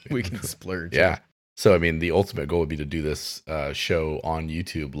 We can splurge. Yeah. So, I mean, the ultimate goal would be to do this show on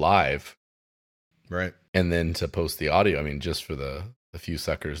YouTube live. Right. And then to post the audio, I mean, just for the few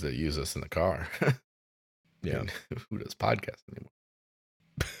suckers that use us in the car. Yeah. I mean, who does podcasts anymore?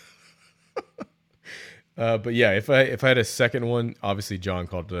 But yeah, if I had a second one, obviously John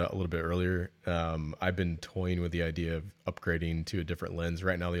called it a little bit earlier. I've been toying with the idea of upgrading to a different lens.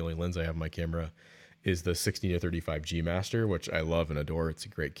 Right now, the only lens I have on my camera is the 16-35 G Master, which I love and adore. It's a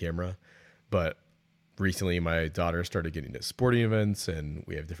great camera. But recently, my daughter started getting to sporting events, and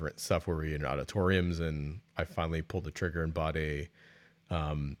we have different stuff where we're in auditoriums. And I finally pulled the trigger and bought a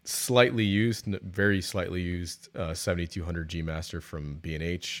slightly used, very slightly used 7200 G Master from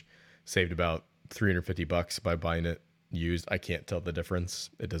B&H. Saved about $350 by buying it used. I can't tell the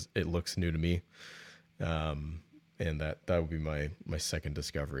difference. It looks new to me. And that would be my second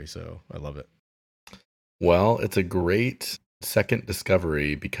discovery. So I love it. Well, it's a great second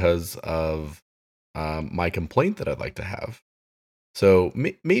discovery because of my complaint that I'd like to have. So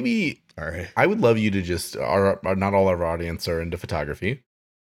maybe all right. I would love you to just, not all of our audience are into photography.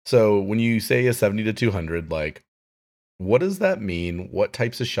 So when you say a 70 to 200, like, what does that mean? What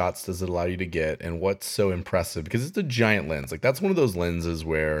types of shots does it allow you to get? And what's so impressive? Because it's a giant lens. Like, that's one of those lenses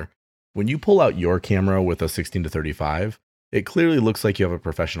where when you pull out your camera with a 16 to 35, it clearly looks like you have a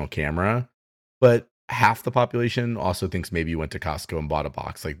professional camera, but half the population also thinks maybe you went to Costco and bought a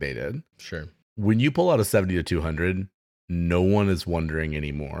box like they did. Sure. When you pull out a 70 to 200, no one is wondering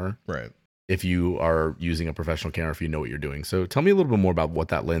anymore. Right. If you are using a professional camera, if you know what you're doing. So tell me a little bit more about what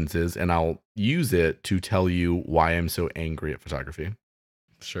that lens is, and I'll use it to tell you why I'm so angry at photography.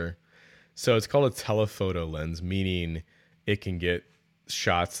 Sure. So it's called a telephoto lens, meaning it can get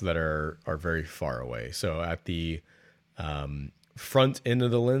shots that are very far away. So at the front end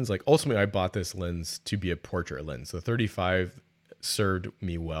of the lens, like ultimately I bought this lens to be a portrait lens. The 35 served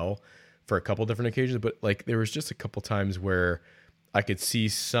me well for a couple different occasions, but like there was just a couple times where I could see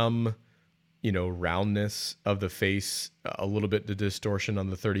some roundness of the face, a little bit the distortion on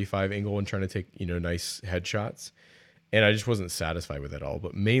the 35 angle and trying to take, nice headshots. And I just wasn't satisfied with it all.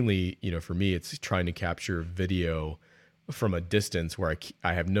 But mainly, for me, it's trying to capture video from a distance where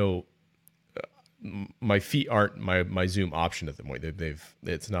I have no, my feet aren't my zoom option at the point.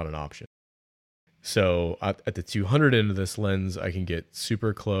 It's not an option. So at the 200 end of this lens, I can get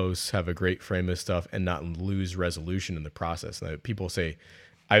super close, have a great frame of stuff, and not lose resolution in the process. And people say,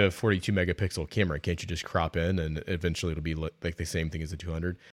 I have a 42 megapixel camera. Can't you just crop in and eventually it'll be like the same thing as the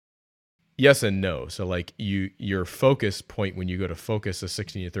 200? Yes and no. So like your focus point when you go to focus a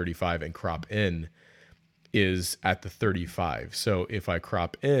 16 to 35 and crop in is at the 35. So if I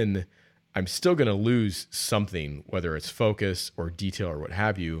crop in, I'm still going to lose something, whether it's focus or detail or what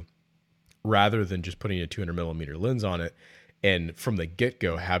have you, rather than just putting a 200 millimeter lens on it. And from the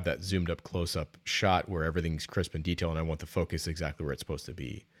get-go, have that zoomed up close-up shot where everything's crisp and detailed, and I want the focus exactly where it's supposed to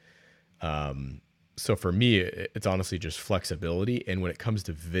be. So for me, it's honestly just flexibility. And when it comes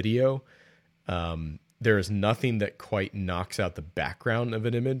to video, there is nothing that quite knocks out the background of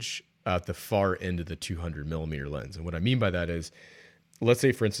an image at the far end of the 200 millimeter lens. And what I mean by that is, let's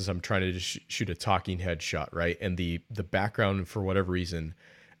say, for instance, I'm trying to shoot a talking head shot, right? And the background, for whatever reason,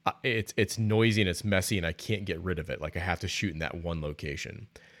 it's noisy and it's messy and I can't get rid of it. Like I have to shoot in that one location.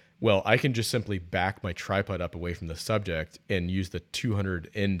 Well, I can just simply back my tripod up away from the subject and use the 200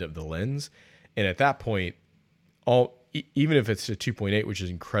 end of the lens. And at that point, even if it's a 2.8, which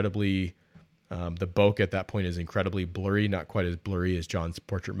is incredibly, the bokeh at that point is incredibly blurry, not quite as blurry as John's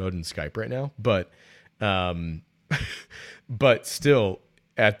portrait mode in Skype right now, but but still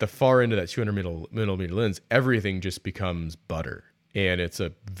at the far end of that 200 millimeter lens, everything just becomes butter. And it's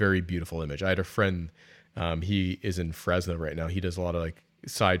a very beautiful image. I had a friend, he is in Fresno right now. He does a lot of like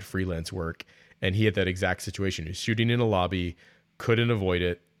side freelance work, and he had that exact situation. He's shooting in a lobby, couldn't avoid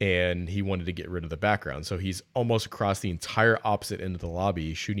it, and he wanted to get rid of the background. So he's almost across the entire opposite end of the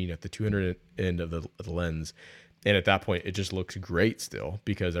lobby, shooting at the 200 end of the lens. And at that point, it just looks great still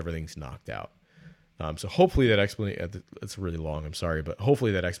because everything's knocked out. So hopefully that explanation, it's really long, I'm sorry, but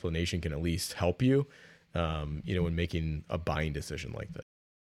hopefully that explanation can at least help you. When making a buying decision like that.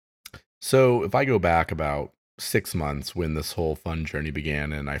 So if I go back about 6 months when this whole fun journey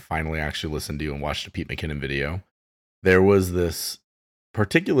began and I finally actually listened to you and watched a Pete McKinnon video, there was this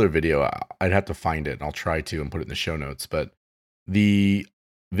particular video. I'd have to find it and I'll try to and put it in the show notes, but the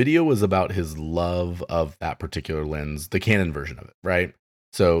video was about his love of that particular lens, the Canon version of it, right?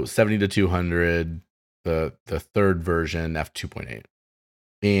 So 70 to 200, the third version, f2.8.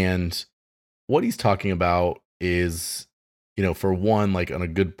 And what he's talking about is, for one, like on a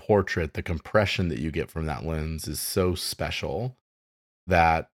good portrait, the compression that you get from that lens is so special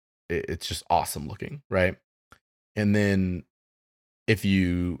that it's just awesome looking, right? And then if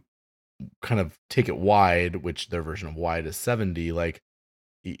you kind of take it wide, which their version of wide is 70, like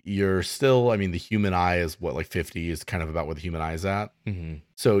you're still, the human eye is what, like 50 is kind of about what the human eye is at. Mm-hmm.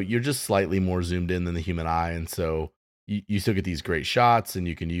 So you're just slightly more zoomed in than the human eye. And so you still get these great shots and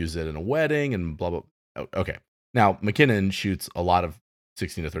you can use it in a wedding and blah, blah. Okay. Now, McKinnon shoots a lot of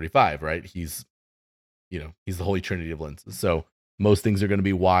 16 to 35, right? He's the holy trinity of lenses. So most things are going to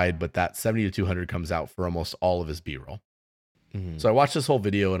be wide, but that 70 to 200 comes out for almost all of his B-roll. Mm-hmm. So I watched this whole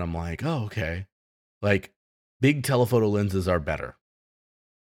video and I'm like, oh, okay. Like big telephoto lenses are better.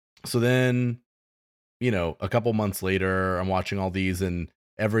 So then, a couple months later, I'm watching all these and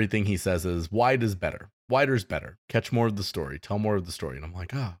everything he says is wide is better. Wider's better. Catch more of the story. Tell more of the story. And I'm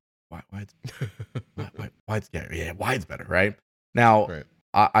like, wide's better, right? Now, Right.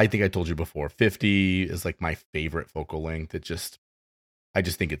 I think I told you before, 50 is like my favorite focal length. I just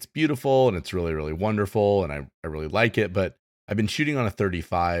think it's beautiful and it's really, really wonderful. And I really like it. But I've been shooting on a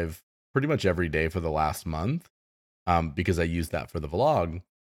 35 pretty much every day for the last month because I use that for the vlog.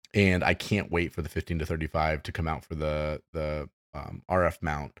 and I can't wait for the 15 to 35 to come out for the RF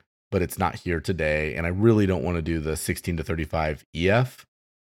mount, but it's not here today. And I really don't want to do the 16 to 35 EF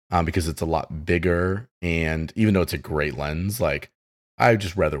because it's a lot bigger. And even though it's a great lens, like I'd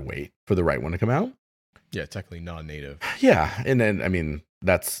just rather wait for the right one to come out. Yeah, technically non-native. Yeah. And then, I mean,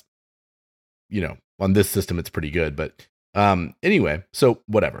 that's, on this system, it's pretty good. But anyway, so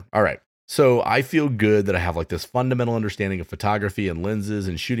whatever. All right. So I feel good that I have like this fundamental understanding of photography and lenses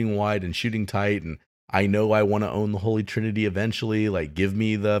and shooting wide and shooting tight. And I know I want to own the Holy Trinity eventually. Like give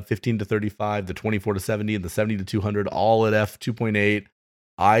me the 15 to 35, the 24 to 70, and the 70 to 200, all at f2.8.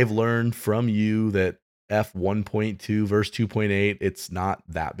 I've learned from you that f1.2 versus 2.8, it's not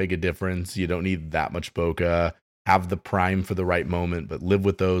that big a difference. You don't need that much bokeh. Have the prime for the right moment, but live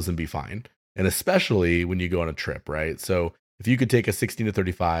with those and be fine. And especially when you go on a trip, right? So if you could take a 16 to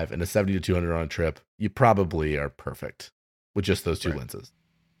 35 and a 70 to 200 on a trip, you probably are perfect with just those two lenses.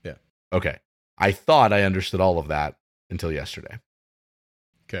 Yeah. Okay. I thought I understood all of that until yesterday.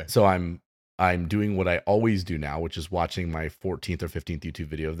 Okay. So I'm doing what I always do now, which is watching my 14th or 15th YouTube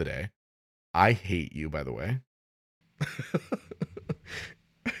video of the day. I hate you, by the way.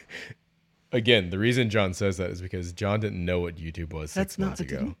 Again, the reason John says that is because John didn't know what YouTube was 6 months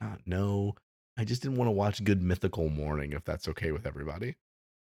ago. No, I just didn't want to watch Good Mythical Morning, if that's okay with everybody.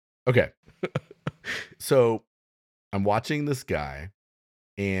 Okay. So I'm watching this guy,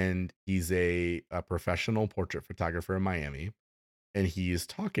 and he's a professional portrait photographer in Miami. And he is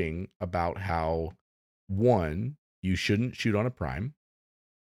talking about how, one, you shouldn't shoot on a prime,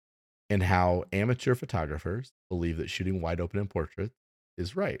 and how amateur photographers believe that shooting wide open in portrait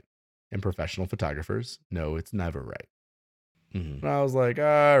is right. And professional photographers know it's never right. Mm-hmm. And I was like,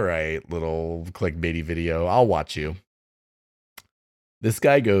 all right, little clickbaity video. I'll watch you. This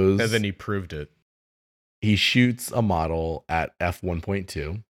guy goes. And then he proved it. He shoots a model at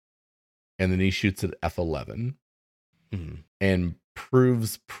f1.2. And then he shoots at f11. Mm-hmm. And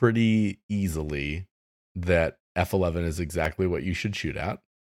proves pretty easily that f11 is exactly what you should shoot at.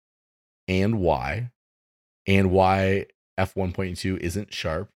 And why f1.2 isn't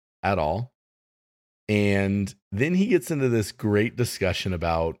sharp at all. And then he gets into this great discussion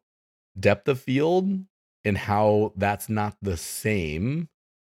about depth of field and how that's not the same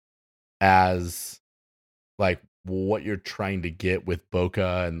as like what you're trying to get with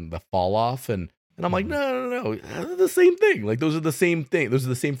bokeh and the fall off. And I'm like, no, they're the same thing. Like those are the same thing. Those are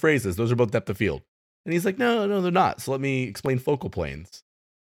the same phrases. Those are both depth of field. And he's like, no, they're not. So let me explain focal planes.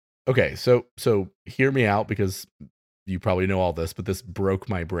 Okay, so hear me out because you probably know all this, but this broke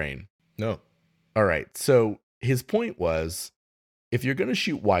my brain. No. All right. So his point was, if you're going to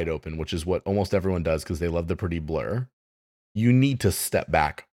shoot wide open, which is what almost everyone does because they love the pretty blur, you need to step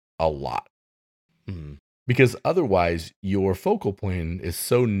back a lot. Mm-hmm. Because otherwise your focal plane is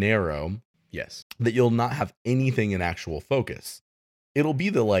so narrow, yes, that you'll not have anything in actual focus. It'll be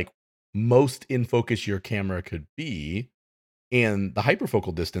the like most in focus your camera could be, and the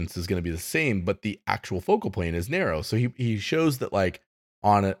hyperfocal distance is going to be the same, but the actual focal plane is narrow. So he shows that like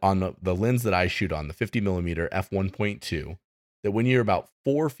on the lens that I shoot on, the 50 millimeter f1.2, that when you're about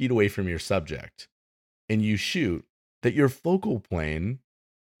 4 feet away from your subject and you shoot, that your focal plane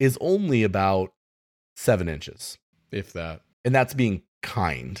is only about 7 inches. If that. And that's being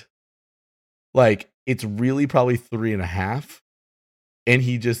kind. Like it's really probably 3.5. And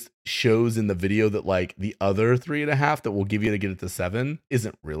he just shows in the video that like the other 3.5 that will give you to get it to 7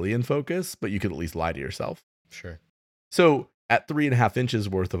 isn't really in focus, but you could at least lie to yourself. Sure. So at 3.5 inches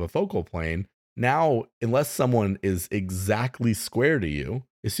worth of a focal plane, now, unless someone is exactly square to you,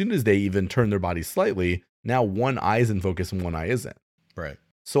 as soon as they even turn their body slightly, now one eye is in focus and one eye isn't. Right.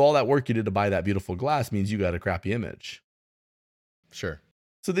 So all that work you did to buy that beautiful glass means you got a crappy image. Sure.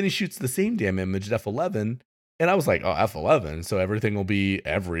 So then he shoots the same damn image at f11. And I was like, oh, f11, so everything will be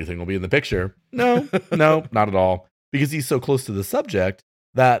in the picture. No, not at all. Because he's so close to the subject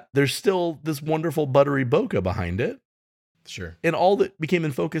that there's still this wonderful buttery bokeh behind it. Sure. And all that became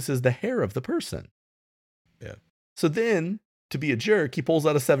in focus is the hair of the person. Yeah. So then, to be a jerk, he pulls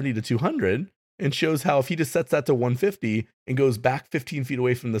out a 70 to 200 and shows how if he just sets that to 150 and goes back 15 feet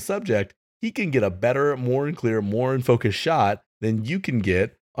away from the subject, he can get a better, more in clear, more in focus shot than you can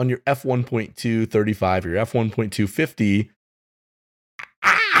get on your f1.2 35 or your f1.2 50.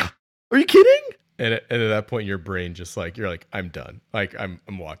 Ah! Are you kidding? And at that point, your brain just like, you're like, I'm done. Like, I'm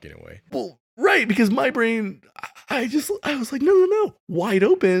walking away. Well, right, because my brain, I was like, no. Wide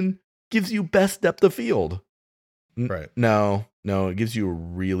open gives you best depth of field. Right. No, it gives you a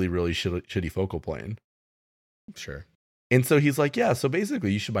really, really shitty focal plane. Sure. And so he's like, yeah, so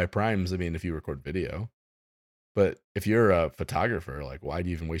basically you should buy primes, I mean, if you record video. But if you're a photographer, like, why do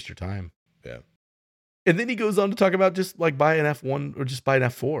you even waste your time? Yeah. And then he goes on to talk about just like buy an F1 or just buy an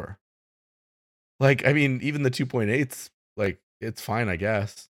F4. Like, I mean, even the 2.8s, like, it's fine, I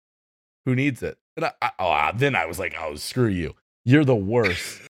guess. Who needs it? And then I was like, oh, screw you. You're the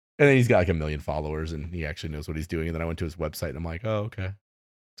worst. And then he's got like 1 million followers and he actually knows what he's doing. And then I went to his website and I'm like, oh, okay.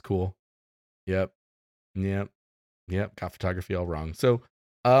 It's cool. Yep. Got photography all wrong. So,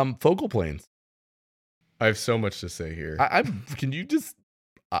 focal planes. I have so much to say here. Can you just,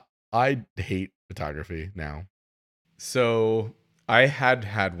 I hate photography now. So I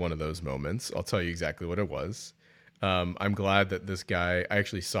had one of those moments. I'll tell you exactly what it was. I'm glad that this guy, I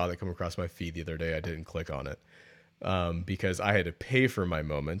actually saw that come across my feed the other day. I didn't click on it because I had to pay for my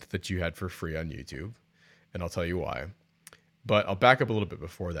moment that you had for free on YouTube. And I'll tell you why. But I'll back up a little bit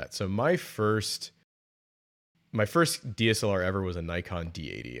before that. So my first DSLR ever was a Nikon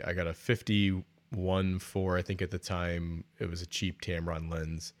D80. I got a 51.4, I think at the time. It was a cheap Tamron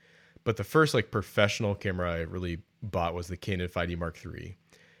lens. But the first like professional camera I really bought was the Canon 5D Mark III.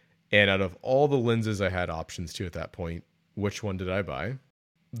 And out of all the lenses I had options to at that point, which one did I buy?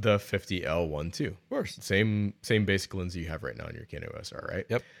 The 50L1 II. Of course. Same basic lens you have right now on your Canon OSR, right?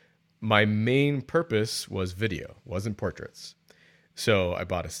 Yep. My main purpose was video, wasn't portraits. So I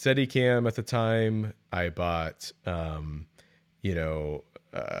bought a Steadicam at the time. I bought, a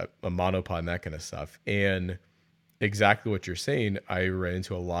monopod and that kind of stuff. And exactly what you're saying, I ran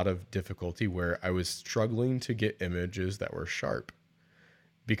into a lot of difficulty where I was struggling to get images that were sharp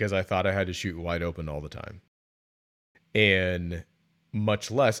because I thought I had to shoot wide open all the time. And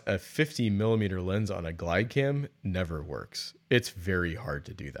much less a 50 millimeter lens on a glide cam never works. It's very hard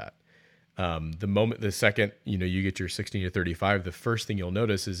to do that. The second, you get your 16 to 35, the first thing you'll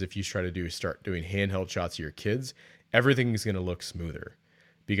notice is if you try to start doing handheld shots of your kids, everything's going to look smoother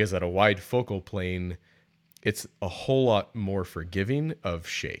because at a wide focal plane, it's a whole lot more forgiving of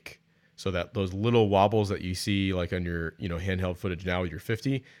shake. So that those little wobbles that you see like on your, handheld footage now with your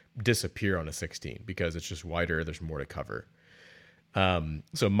 50 disappear on a 16 because it's just wider. There's more to cover.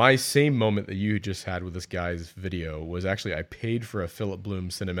 So my same moment that you just had with this guy's video was actually I paid for a Philip Bloom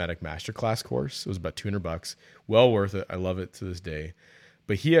Cinematic Masterclass course. It was about $200, well worth it. I love it to this day.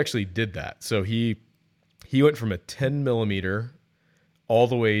 But he actually did that. So he went from a 10 millimeter all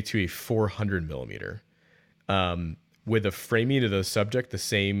the way to a 400 millimeter, with the framing of the subject the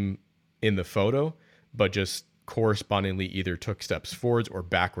same in the photo, but just correspondingly either took steps forwards or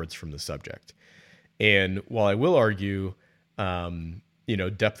backwards from the subject. And while I will argue,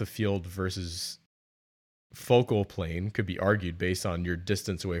 depth of field versus focal plane could be argued based on your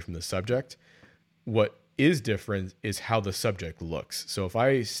distance away from the subject. What is different is how the subject looks. So if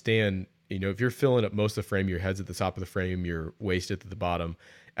I stand, if you're filling up most of the frame, your head's at the top of the frame, your waist at the bottom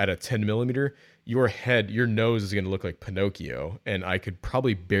at a 10 millimeter, your nose is going to look like Pinocchio, and I could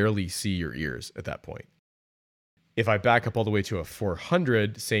probably barely see your ears at that point. If I back up all the way to a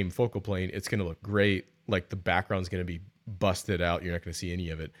 400, same focal plane, it's going to look great. Like the background's going to be busted out. You're not going to see any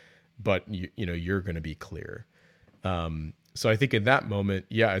of it, but you're going to be clear. So I think in that moment,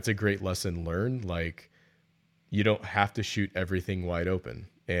 yeah, it's a great lesson learned. Like you don't have to shoot everything wide open.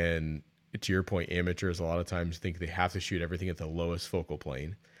 And to your point, amateurs a lot of times think they have to shoot everything at the lowest focal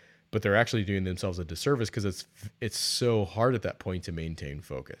plane, but they're actually doing themselves a disservice because it's so hard at that point to maintain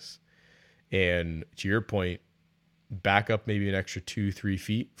focus. And to your point, back up maybe an extra 2-3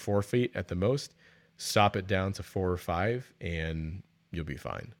 feet, 4 feet at the most, stop it down to 4 or 5 and you'll be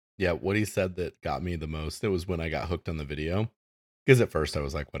fine. Yeah. What he said that got me the most, it was when I got hooked on the video. Because at first I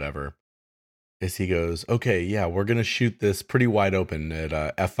was like, whatever. Is he goes, okay, yeah, we're going to shoot this pretty wide open at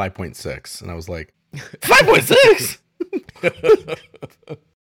f5.6. And I was like, 5.6?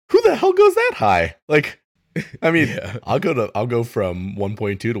 Who the hell goes that high? Like, I mean, yeah. I'll go from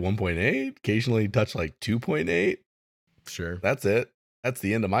 1.2 to 1.8, occasionally touch like 2.8. Sure. That's it. That's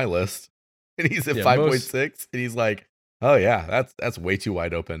the end of my list. And he's at 5.6 and he's like, oh yeah, that's way too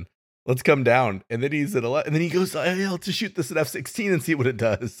wide open. Let's come down. And then he's at 11. And then he goes, oh, yeah, let's just shoot this at f16 and see what it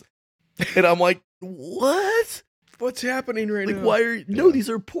does. And I'm like, what? What's happening right now? Like, why are no, these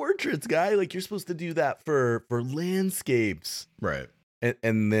are portraits, guy. Like you're supposed to do that for landscapes. Right.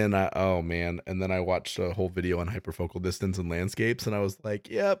 And then and then I watched a whole video on hyperfocal distance and landscapes, and I was like,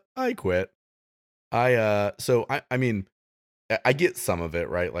 yep, I quit. I mean, I get some of it,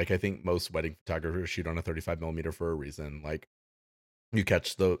 right? Like I think most wedding photographers shoot on a 35 millimeter for a reason. Like you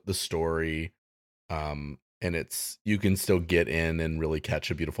catch the story, and you can still get in and really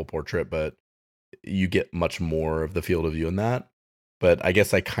catch a beautiful portrait, but you get much more of the field of view in that. But I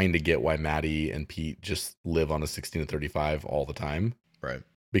guess I kind of get why Maddie and Pete just live on a 16 to 35 all the time. Right.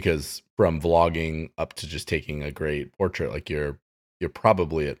 because from vlogging up to just taking a great portrait, like you're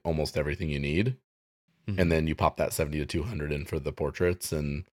probably at almost everything you need. Mhm. And then you pop that 70 to 200 in for the portraits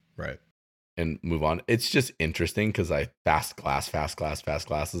and Right. move on. It's just interesting because fast glass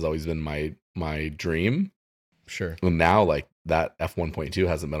has always been my dream. Sure. And now like that f1.2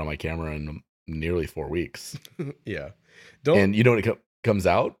 hasn't been on my camera in nearly 4 weeks. Yeah. And you know when it comes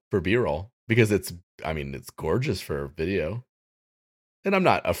out for B-roll, because it's gorgeous for video. And I'm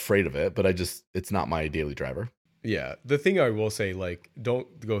not afraid of it, but it's not my daily driver. Yeah. The thing I will say, like,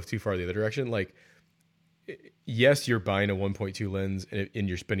 don't go too far the other direction. Like, yes, you're buying a 1.2 lens and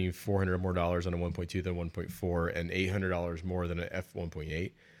you're spending $400 more on a 1.2 than 1.4 and $800 more than an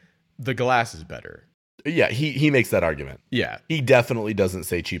f1.8. The glass is better. Yeah, he makes that argument. Yeah. He definitely doesn't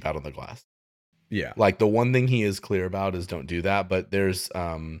say cheap out on the glass. Yeah. Like the one thing he is clear about is don't do that. But there's,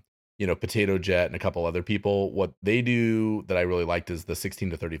 Potato Jet and a couple other people. What they do that I really liked is the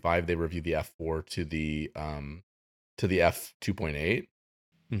 16 to 35. They review the f4 to the f2.8,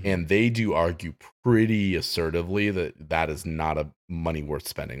 and they do argue pretty assertively that is not a money worth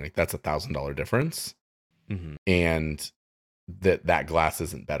spending. Like that's $1,000 difference, and that glass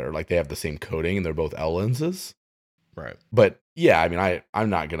isn't better. Like they have the same coating and they're both L lenses. Right. But yeah, I mean, I'm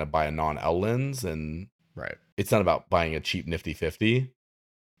not going to buy a non-L lens, and right. It's not about buying a cheap nifty 50.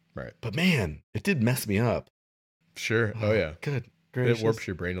 Right. But man, it did mess me up. Sure. Oh yeah. Good. Gracious. It warps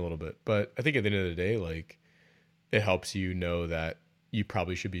your brain a little bit. But I think at the end of the day, like it helps you know that you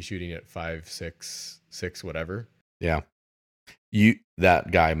probably should be shooting at 5, 6, whatever. Yeah.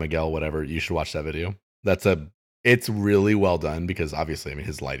 That guy, Miguel, whatever, you should watch that video. It's really well done because obviously, I mean,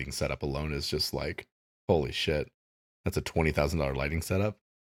 his lighting setup alone is just like, holy shit. That's a $20,000 lighting setup.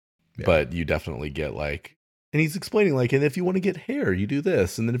 Yeah. But you definitely get like, and he's explaining like, and if you want to get hair, you do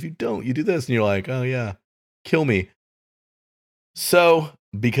this. And then if you don't, you do this. And you're like, oh yeah, kill me. So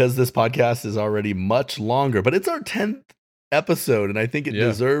because this podcast is already much longer, but it's our 10th episode, and I think it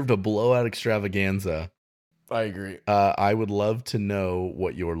deserved a blowout extravaganza. I agree. I would love to know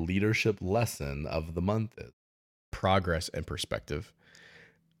what your leadership lesson of the month is. Progress and perspective.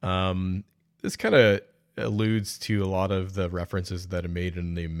 This kind of alludes to a lot of the references that are made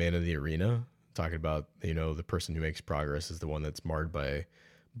in the Man of the Arena, talking about, the person who makes progress is the one that's marred by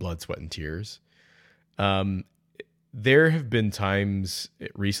blood, sweat, and tears. There have been times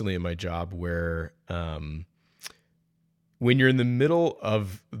recently in my job where when you're in the middle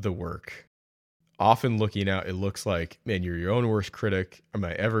of the work, often looking out, it looks like, man, you're your own worst critic. Am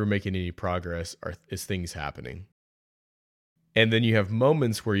I ever making any progress? Is things happening? And then you have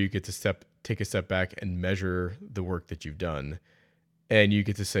moments where you get to take a step back and measure the work that you've done. And you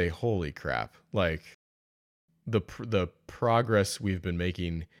get to say, holy crap, like the progress we've been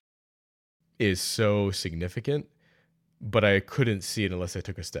making is so significant, but I couldn't see it unless I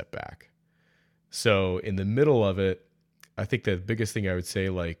took a step back. So in the middle of it, I think the biggest thing I would say,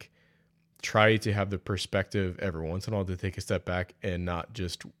 like, try to have the perspective every once in a while to take a step back and not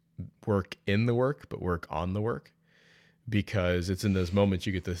just work in the work, but work on the work. Because it's in those moments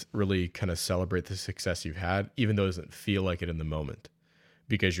you get to really kind of celebrate the success you've had, even though it doesn't feel like it in the moment,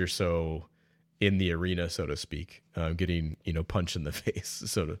 because you're so in the arena, so to speak, getting, punched in the face.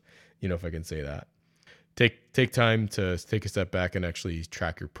 So to, if I can say that, take time to take a step back and actually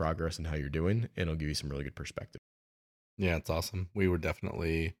track your progress and how you're doing, and it'll give you some really good perspective. Yeah, it's awesome. We were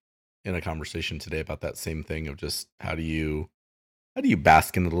definitely in a conversation today about that same thing of just how do you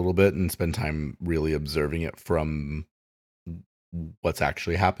bask in it a little bit and spend time really observing it from what's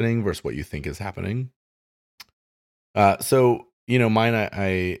actually happening versus what you think is happening. So mine,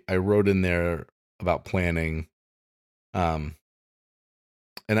 I wrote in there about planning, and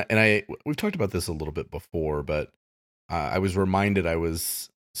we've talked about this a little bit before, but I was reminded I was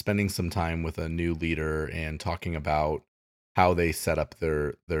spending some time with a new leader and talking about how they set up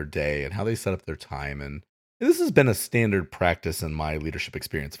their day and how they set up their time, and this has been a standard practice in my leadership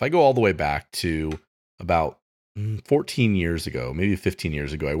experience. If I go all the way back to about 14 years ago, maybe 15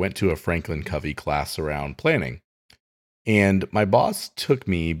 years ago, I went to a Franklin Covey class around planning. And my boss took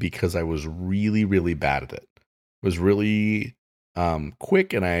me because I was really, really bad at it. I was really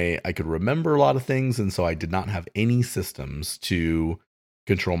quick, and I could remember a lot of things. And so I did not have any systems to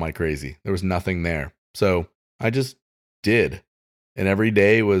control my crazy. There was nothing there. So I just did. And every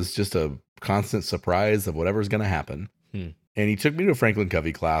day was just a constant surprise of whatever's going to happen. And he took me to a Franklin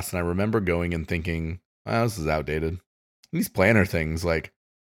Covey class. And I remember going and thinking, oh, this is outdated. These planner things, like,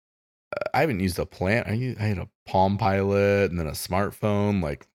 I haven't used a plan. I had a Palm Pilot and then a smartphone.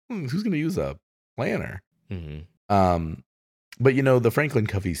 Like, who's going to use a planner? But the Franklin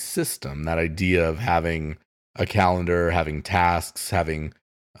Covey system, that idea of having a calendar, having tasks, having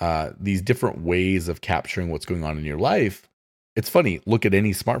these different ways of capturing what's going on in your life. It's funny, look at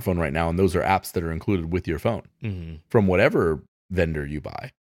any smartphone right now, and those are apps that are included with your phone from whatever vendor you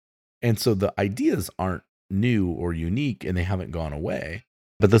buy. And so the ideas aren't new or unique, and they haven't gone away.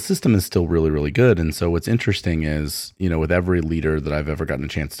 But the system is still really, really good. And so what's interesting is, with every leader that I've ever gotten a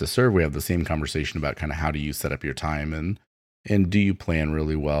chance to serve, we have the same conversation about kind of how do you set up your time and do you plan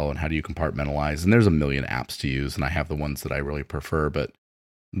really well and how do you compartmentalize? And there's a million apps to use, and I have the ones that I really prefer, but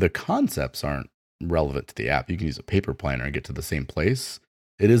the concepts aren't relevant to the app. You can use a paper planner and get to the same place.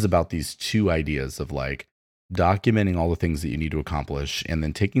 It is about these two ideas of like documenting all the things that you need to accomplish and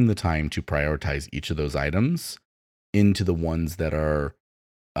then taking the time to prioritize each of those items into the ones that are,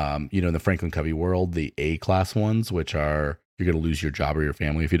 in the Franklin Covey world, the A-class ones, which are you're going to lose your job or your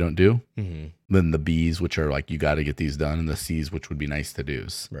family if you don't do. Then the B's, which are like, you got to get these done. And the C's, which would be nice to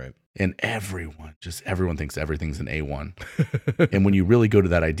do's. Right. And everyone thinks everyth's an A1. And when you really go to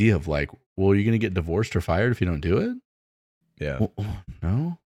that idea of like, well, you're going to get divorced or fired if you don't do it. Yeah. Well,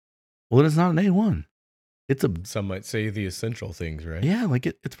 no. Well, then it's not an A1. Some might say the essential things, right? Yeah. Like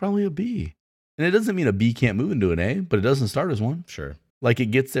it's probably a B. And it doesn't mean a B can't move into an A, but it doesn't start as one. Sure. Like it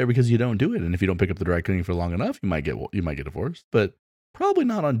gets there because you don't do it. And if you don't pick up the dry cleaning for long enough, you might get divorced, but probably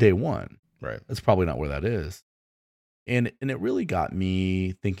not on day one. Right. That's probably not where that is. And it really got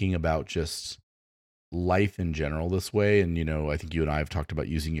me thinking about just life in general this way. And, I think you and I have talked about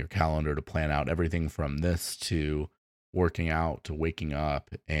using your calendar to plan out everything from this to working out to waking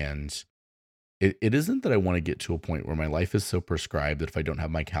up. And it isn't that I want to get to a point where my life is so prescribed that if I don't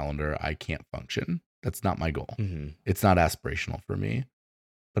have my calendar, I can't function. That's not my goal. It's not aspirational for me.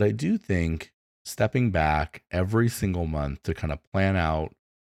 But I do think stepping back every single month to kind of plan out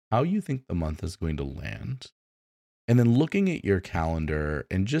how you think the month is going to land. And then looking at your calendar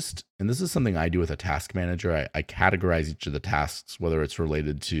and this is something I do with a task manager. I categorize each of the tasks, whether it's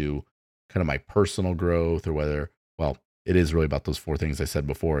related to kind of my personal growth or whether, well, it is really about those four things I said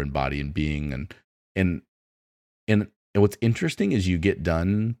before in body and being. And what's interesting is you get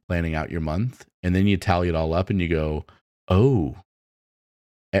done planning out your month and then you tally it all up and you go, oh,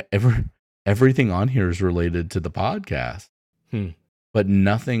 everything on here is related to the podcast, but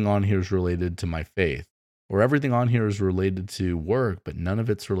nothing on here is related to my faith. Or everything on here is related to work, but none of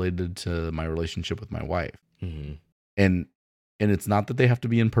it's related to my relationship with my wife. And it's not that they have to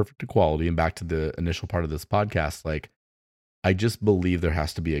be in perfect equality. And back to the initial part of this podcast, like I just believe there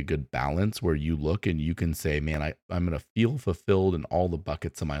has to be a good balance where you look and you can say, man, I'm going to feel fulfilled in all the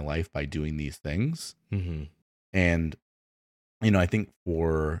buckets of my life by doing these things. And, I think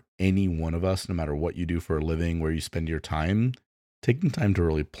for any one of us, no matter what you do for a living, where you spend your time, taking time to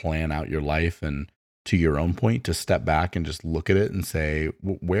really plan out your life and to your own point, to step back and just look at it and say,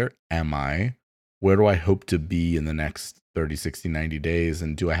 where am I? Where do I hope to be in the next 30, 60, 90 days?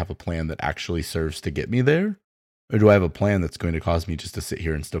 And do I have a plan that actually serves to get me there? Or do I have a plan that's going to cause me just to sit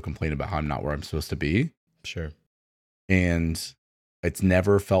here and still complain about how I'm not where I'm supposed to be? Sure. And it's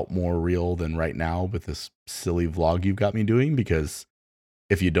never felt more real than right now with this silly vlog you've got me doing, because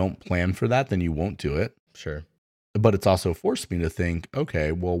if you don't plan for that, then you won't do it. Sure. But it's also forced me to think,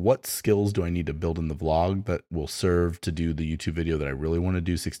 okay, well, what skills do I need to build in the vlog that will serve to do the YouTube video that I really want to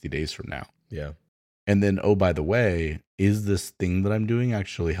do 60 days from now? Yeah. And then, oh, by the way, is this thing that I'm doing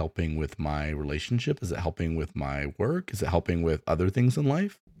actually helping with my relationship? Is it helping with my work? Is it helping with other things in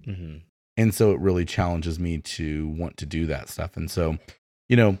life? And so it really challenges me to want to do that stuff. And so,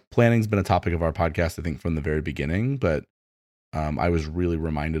 planning's been a topic of our podcast, I think, from the very beginning, but I was really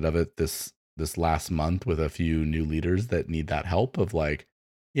reminded of it this last month with a few new leaders that need that help of like,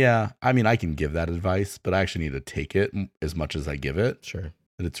 yeah, I mean, I can give that advice, but I actually need to take it as much as I give it. Sure.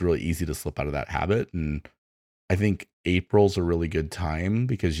 And it's really easy to slip out of that habit. And I think April's a really good time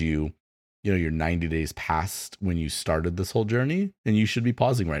because you're 90 days past when you started this whole journey, and you should be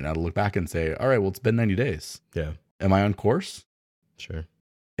pausing right now to look back and say, all right, well, it's been 90 days. Yeah. Am I on course? Sure.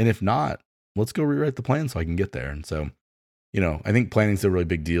 And if not, let's go rewrite the plan so I can get there. And so, I think planning's a really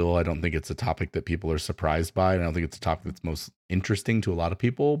big deal. I don't think it's a topic that people are surprised by. And I don't think it's a topic that's most interesting to a lot of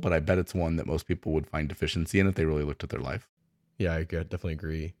people, but I bet it's one that most people would find deficiency in if they really looked at their life. Yeah, I definitely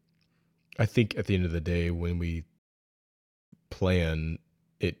agree. I think at the end of the day, when we plan,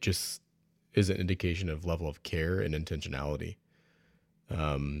 it just is an indication of level of care and intentionality.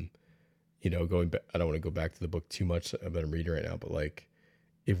 Going back, I don't want to go back to the book too much that I'm reading right now, but like,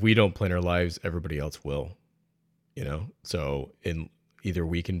 if we don't plan our lives, everybody else will. So either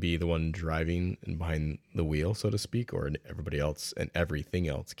we can be the one driving and behind the wheel, so to speak, or everybody else and everything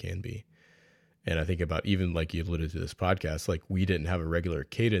else can be. And I think about, even like you alluded to this podcast, like we didn't have a regular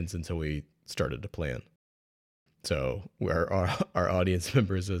cadence until we started to plan. So our audience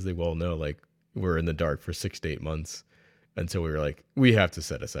members, as they well know, like we're in the dark for 6 to 8 months until we were like, we have to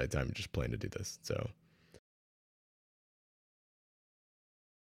set aside time and just plan to do this. So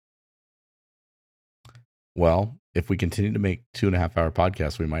Well, if we continue to make 2.5 hour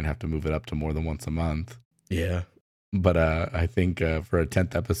podcasts, we might have to move it up to more than once a month. yeah. But I think for a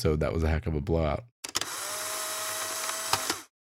 10th episode, that was a heck of a blowout.